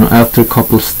 after a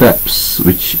couple steps,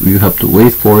 which you have to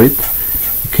wait for it,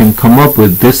 you can come up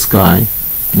with this guy.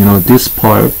 This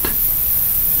part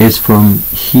is from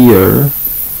here.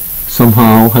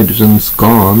 Somehow hydrogen's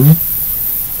gone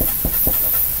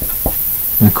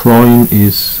and chlorine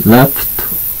is left.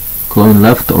 Chlorine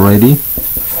left already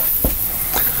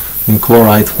in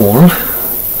chloride form.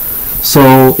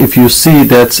 So if you see,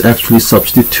 that's actually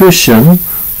substitution,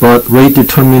 but rate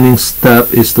determining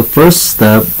step is the first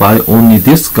step by only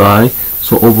this guy.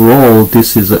 So overall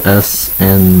this is a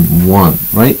Sn1,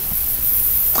 right?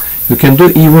 You can do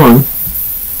E1,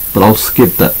 but I'll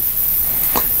skip that.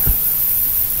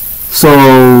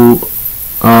 So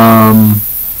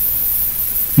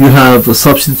you have a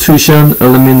substitution,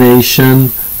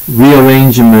 elimination,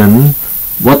 rearrangement.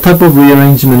 What type of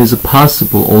rearrangement is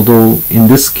possible? Although in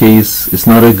this case it's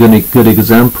not a good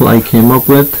example I came up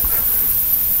with,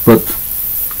 but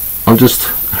I'll just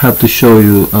have to show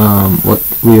you what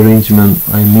rearrangement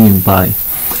I mean by.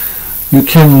 You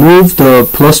can move the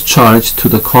plus charge to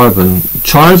the carbon.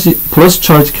 Plus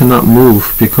charge cannot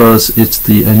move because it's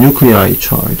the nuclei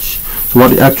charge. So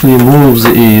what it actually moves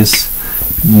is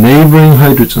neighboring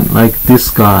hydrogen, like this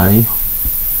guy.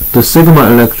 The sigma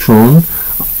electron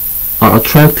are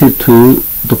attracted to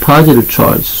the positive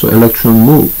charge, so electron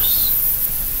moves.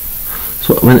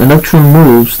 So when electron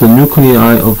moves, the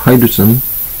nuclei of hydrogen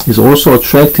is also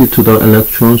attracted to the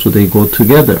electron, so they go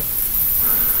together.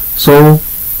 So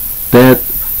that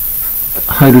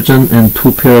hydrogen and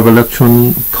two pair of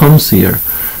electron comes here.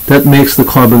 That makes the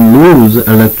carbon lose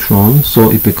electron, so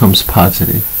it becomes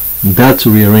positive. That's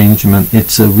rearrangement.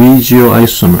 It's a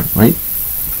regioisomer, right?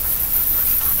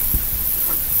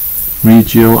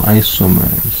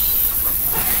 Regioisomers.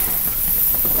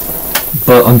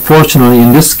 But unfortunately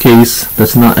in this case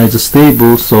that's not as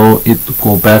stable, so it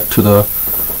go back to the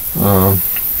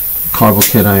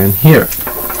carbocation here.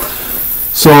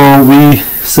 So we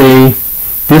say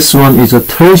this one is a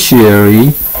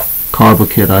tertiary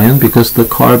carbocation because the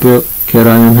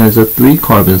carbocation has 3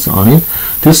 carbons on it.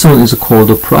 This one is called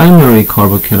a primary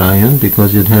carbocation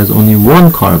because it has only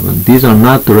 1 carbon. These are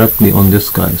not directly on this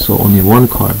guy, so only 1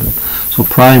 carbon. So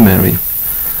primary.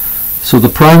 So the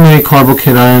primary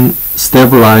carbocation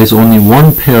stabilize only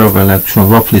 1 pair of electrons,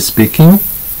 roughly speaking.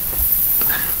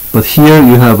 But here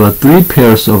you have 3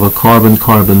 pairs of a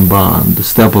carbon-carbon bond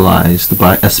stabilized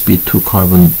by sp2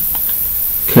 carbon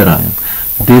cation.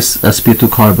 This sp2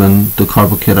 carbon, the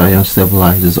carbocation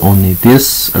stabilizes only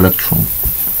this electron,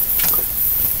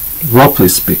 roughly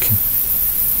speaking.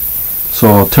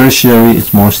 So tertiary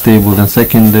is more stable than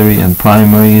secondary and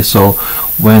primary. So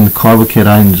when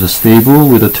carbocation is stable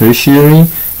with a tertiary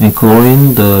and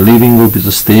chlorine, the leaving group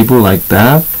is stable like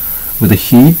that with the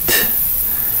heat,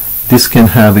 this can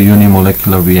have a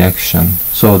unimolecular reaction.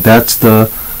 So that's the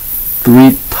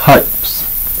 3 types.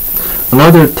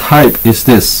 Another type is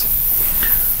this.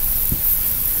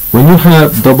 When you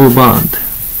have double bond,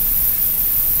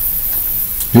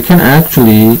 you can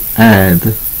actually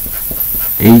add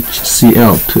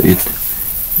HCl to it.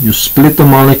 You split the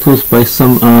molecules by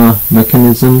some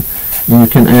mechanism, and you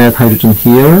can add hydrogen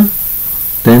here,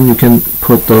 then you can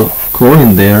put the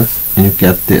chlorine there, and you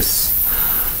get this.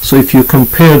 So if you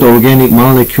compare the organic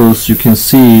molecules, you can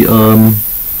see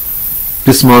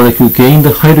this molecule gained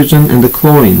the hydrogen and the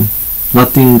chlorine.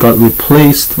 Nothing got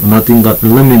replaced, or nothing got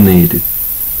eliminated.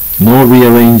 No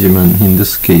rearrangement in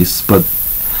this case, but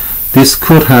this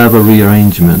could have a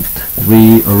rearrangement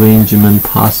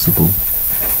possible.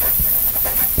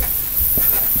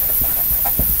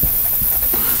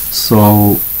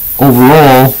 So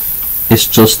overall it's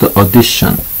just the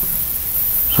addition.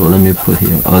 So let me put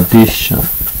here addition.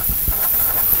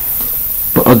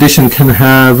 But addition can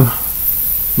have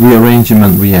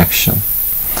rearrangement reaction.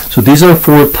 So these are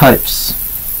 4 types.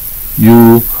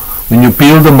 When you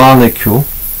build a molecule,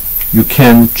 you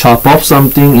can chop off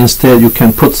something, instead you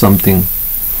can put something,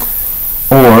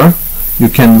 or you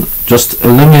can just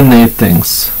eliminate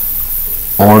things,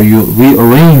 or you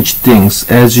rearrange things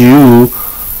as you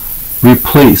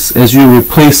replace. As you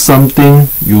replace something,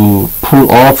 you pull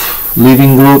off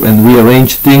leaving group and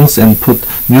rearrange things and put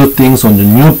new things on the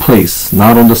new place,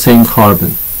 not on the same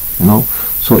carbon.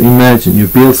 So imagine you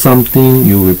build something,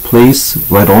 you replace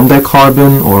right on that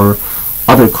carbon or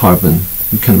other carbon.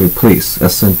 You can replace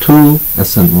Sn2,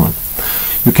 Sn1.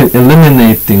 You can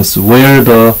eliminate things where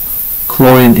the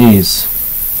chlorine is,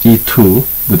 E2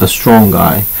 with a strong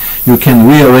guy. You can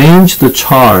rearrange the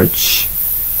charge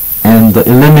and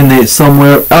eliminate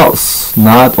somewhere else,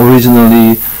 not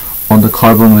originally on the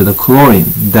carbon with the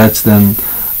chlorine. That's then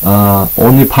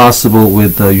only possible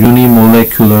with the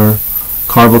unimolecular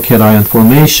carbocation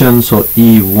formation, so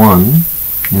E1,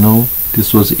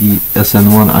 this was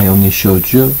Sn1 I only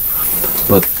showed you,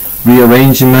 but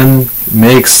rearrangement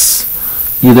makes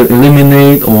either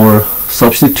eliminate or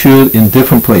substitute in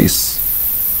different place.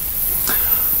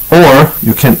 Or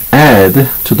you can add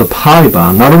to the pi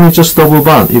bond, not only just double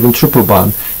bond, even triple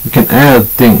bond, you can add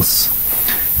things.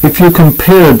 If you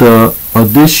compare the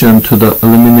addition to the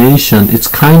elimination, it's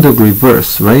kind of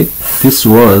reverse, right? This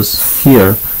was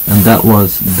here and that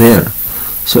was there.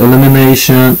 So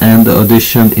elimination and the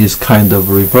addition is kind of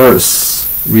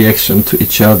reverse reaction to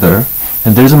each other.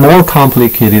 And there's a more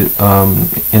complicated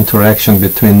interaction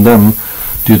between them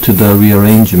due to the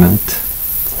rearrangement.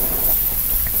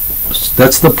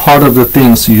 That's the part of the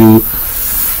things you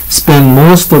spend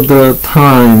most of the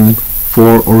time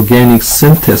for organic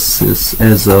synthesis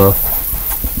as a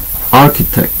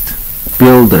architect,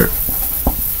 builder.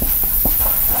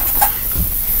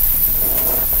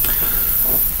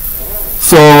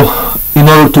 So in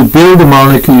order to build a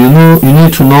molecule, you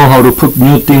need to know how to put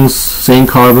new things, same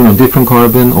carbon or different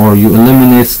carbon, or you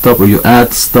eliminate stuff or you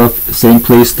add stuff, same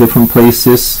place, different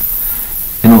places.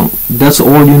 That's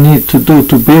all you need to do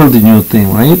to build a new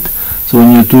thing, right? So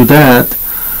when you do that,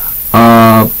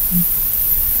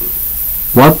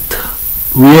 what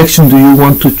reaction do you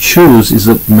want to choose is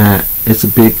it's a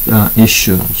big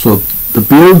issue. So the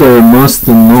builder must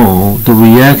know the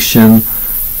reaction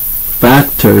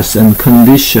factors and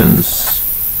conditions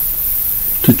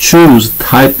to choose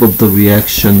type of the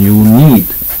reaction you need.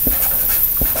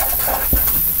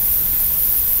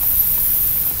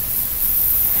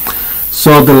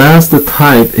 So the last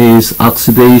type is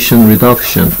oxidation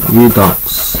reduction,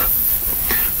 redox.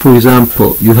 For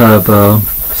example, you have a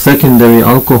secondary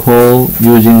alcohol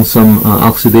using some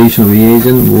oxidation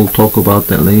reagent. We'll talk about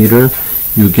that later.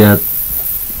 You get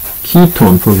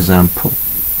ketone, for example.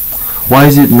 Why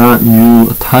is it not new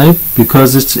type?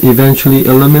 Because it's eventually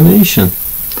elimination.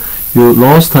 You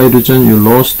lost hydrogen,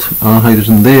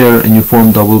 there, and you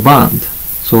form double bond.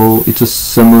 So it's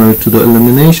similar to the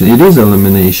elimination. It is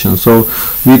elimination. So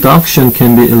reduction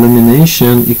can be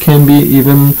elimination. It can be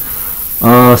even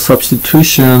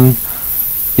substitution,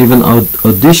 even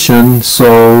addition.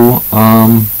 So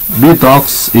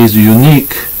redox is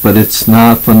unique, but it's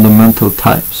not fundamental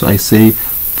type. So I say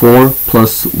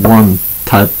 4+1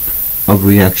 type of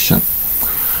reaction.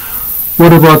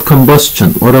 What about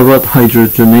combustion? What about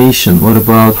hydrogenation? What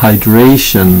about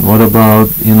hydration? What about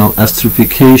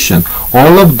esterification?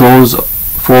 All of those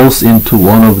falls into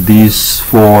one of these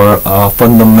four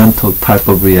fundamental type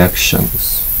of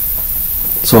reactions.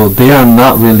 So they are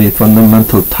not really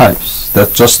fundamental types.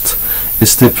 That just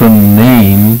is different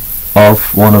name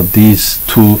of one of these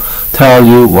to tell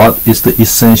you what is the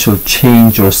essential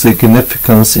change or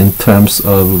significance in terms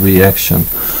of reaction.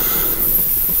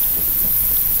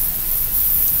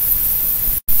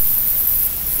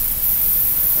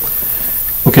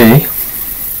 Okay,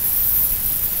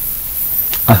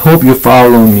 I hope you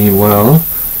follow me well,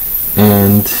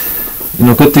 and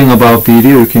good thing about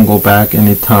video, you can go back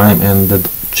anytime and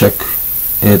check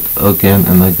it again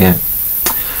and again.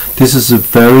 This is a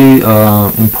very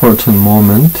important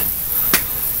moment.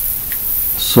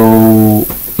 So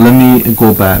let me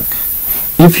go back.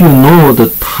 If you know the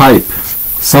type,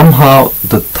 somehow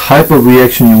the type of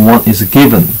reaction you want is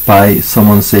given by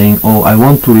someone saying, oh, I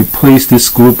want to replace this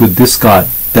group with this guy.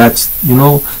 That's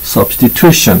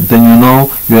substitution. Then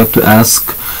you have to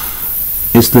ask,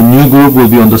 is the new group will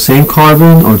be on the same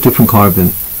carbon or different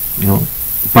carbon?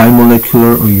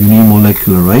 Bimolecular or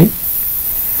unimolecular, right?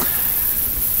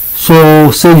 So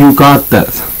say you got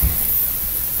that.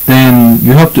 Then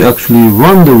you have to actually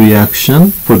run the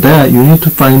reaction. For that, you need to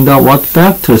find out what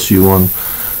factors you want.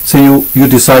 Say you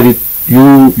decided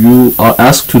you are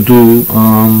asked to do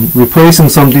replacing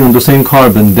something on the same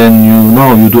carbon, then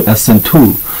you do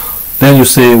Sn2. Then you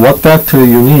say what factor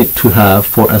you need to have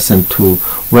for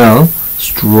Sn2. Well,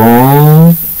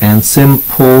 strong and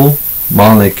simple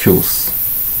molecules.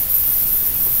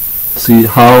 See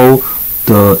how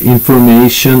the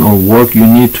information or work you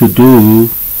need to do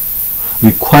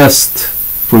request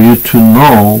for you to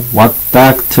know what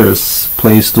factors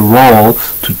plays the role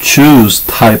to choose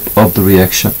type of the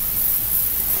reaction.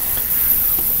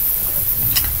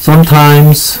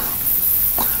 Sometimes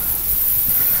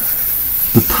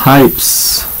the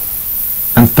types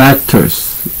and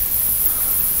factors,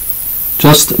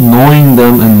 just knowing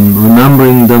them and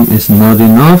remembering them is not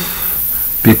enough,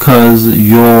 because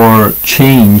your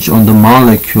change on the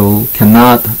molecule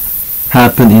cannot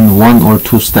happen in one or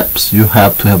two steps. You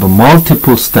have to have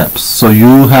multiple steps. So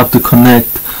you have to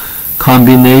connect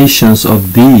combinations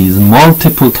of these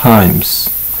multiple times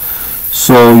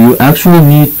So you actually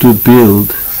need to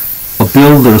build a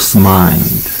builder's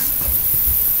mind.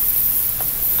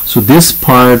 So this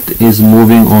part is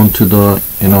moving on to the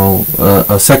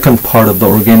a second part of the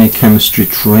organic chemistry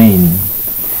training.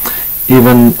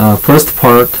 Even first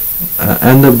part,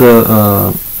 end of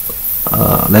the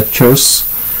lectures,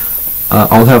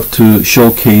 I'll have to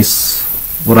showcase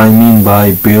what I mean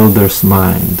by builder's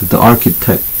mind, the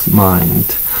architect's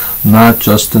mind, not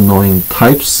just knowing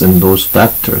types and those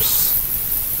factors.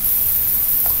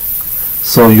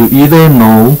 So you either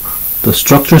know the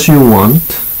structures you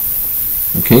want,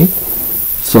 okay?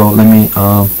 So let me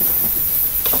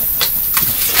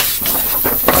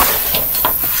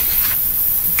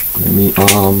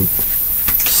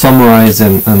summarize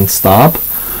and stop.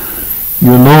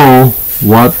 You know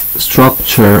what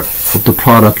structure of the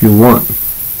product you want.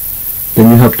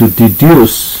 Then you have to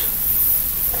deduce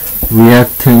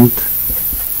reactant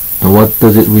and what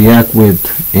does it react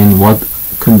with in what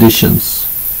conditions.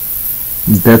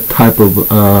 That type of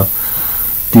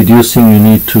deducing you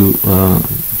need to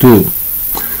do.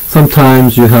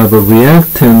 Sometimes you have a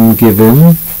reactant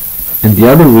given and the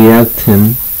other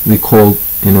reactant we call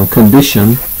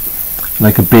condition,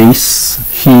 like a base,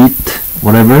 heat,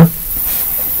 whatever.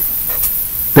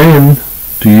 Then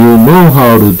do you know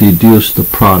how to deduce the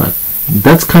product?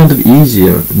 That's kind of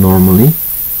easier normally.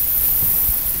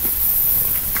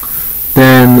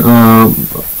 Then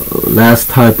last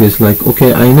type is like,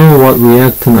 okay, I know what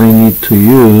reactant I need to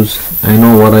use, I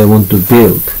know what I want to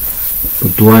build,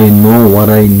 but do I know what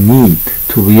I need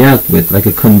to react with, like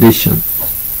a condition?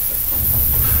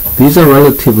 These are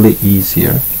relatively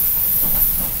easier.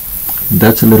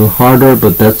 That's a little harder,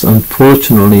 but that's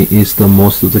unfortunately is the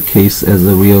most of the case as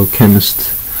a real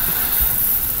chemist.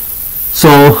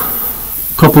 So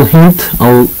couple hint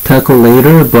I'll tackle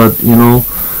later, but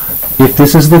if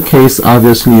this is the case,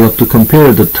 obviously you have to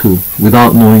compare the two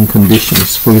without knowing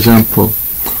conditions. For example,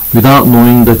 without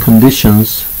knowing the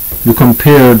conditions, you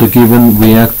compare the given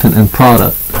reactant and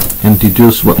product and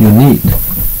deduce what you need.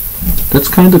 That's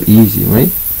kind of easy,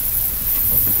 right?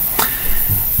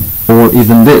 Or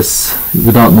even this,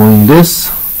 without knowing this,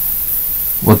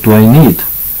 what do I need?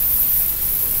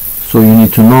 So you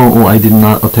need to know, oh, I did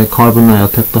not attack carbon, I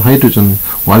attacked the hydrogen.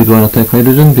 Why do I attack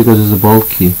hydrogen? Because it's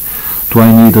bulky. Do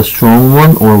I need a strong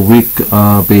one or weak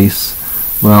base?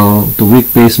 Well, the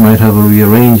weak base might have a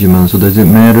rearrangement, so does it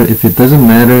matter? If it doesn't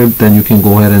matter, then you can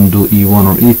go ahead and do E1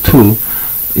 or E2.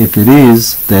 If it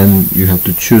is, then you have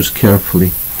to choose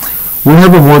carefully. We'll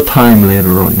have more time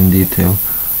later on in detail.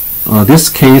 This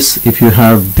case, if you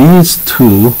have these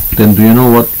two, then do you know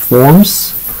what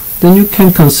forms? Then you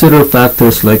can consider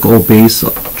factors like, oh, base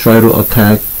try to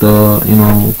attack the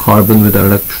carbon with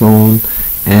electron,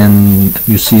 and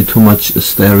you see too much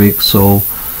steric, so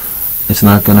it's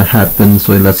not going to happen,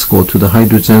 so let's go to the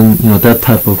hydrogen, that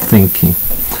type of thinking.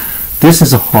 This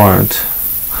is hard.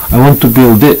 I want to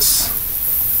build this.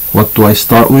 What do I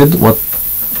start with? What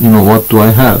do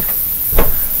I have?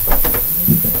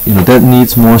 That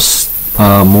needs more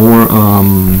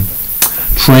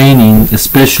training,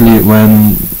 especially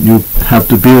when you have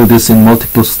to build this in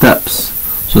multiple steps.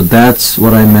 So that's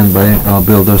what I meant by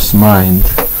builder's mind.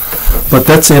 But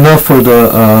that's enough for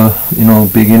the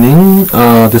beginning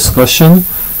discussion.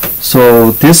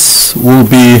 So this will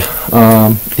be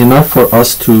enough for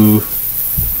us to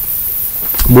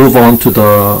move on to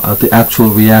the actual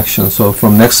reaction. So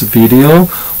from next video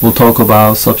we'll talk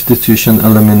about substitution,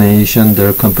 elimination,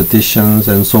 their competitions,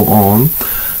 and so on.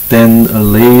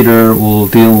 Then later we'll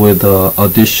deal with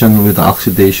addition, with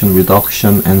oxidation,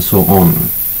 reduction, and so on.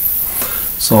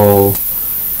 So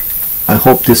I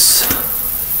hope this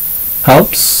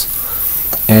helps,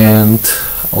 and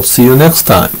I'll see you next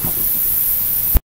time.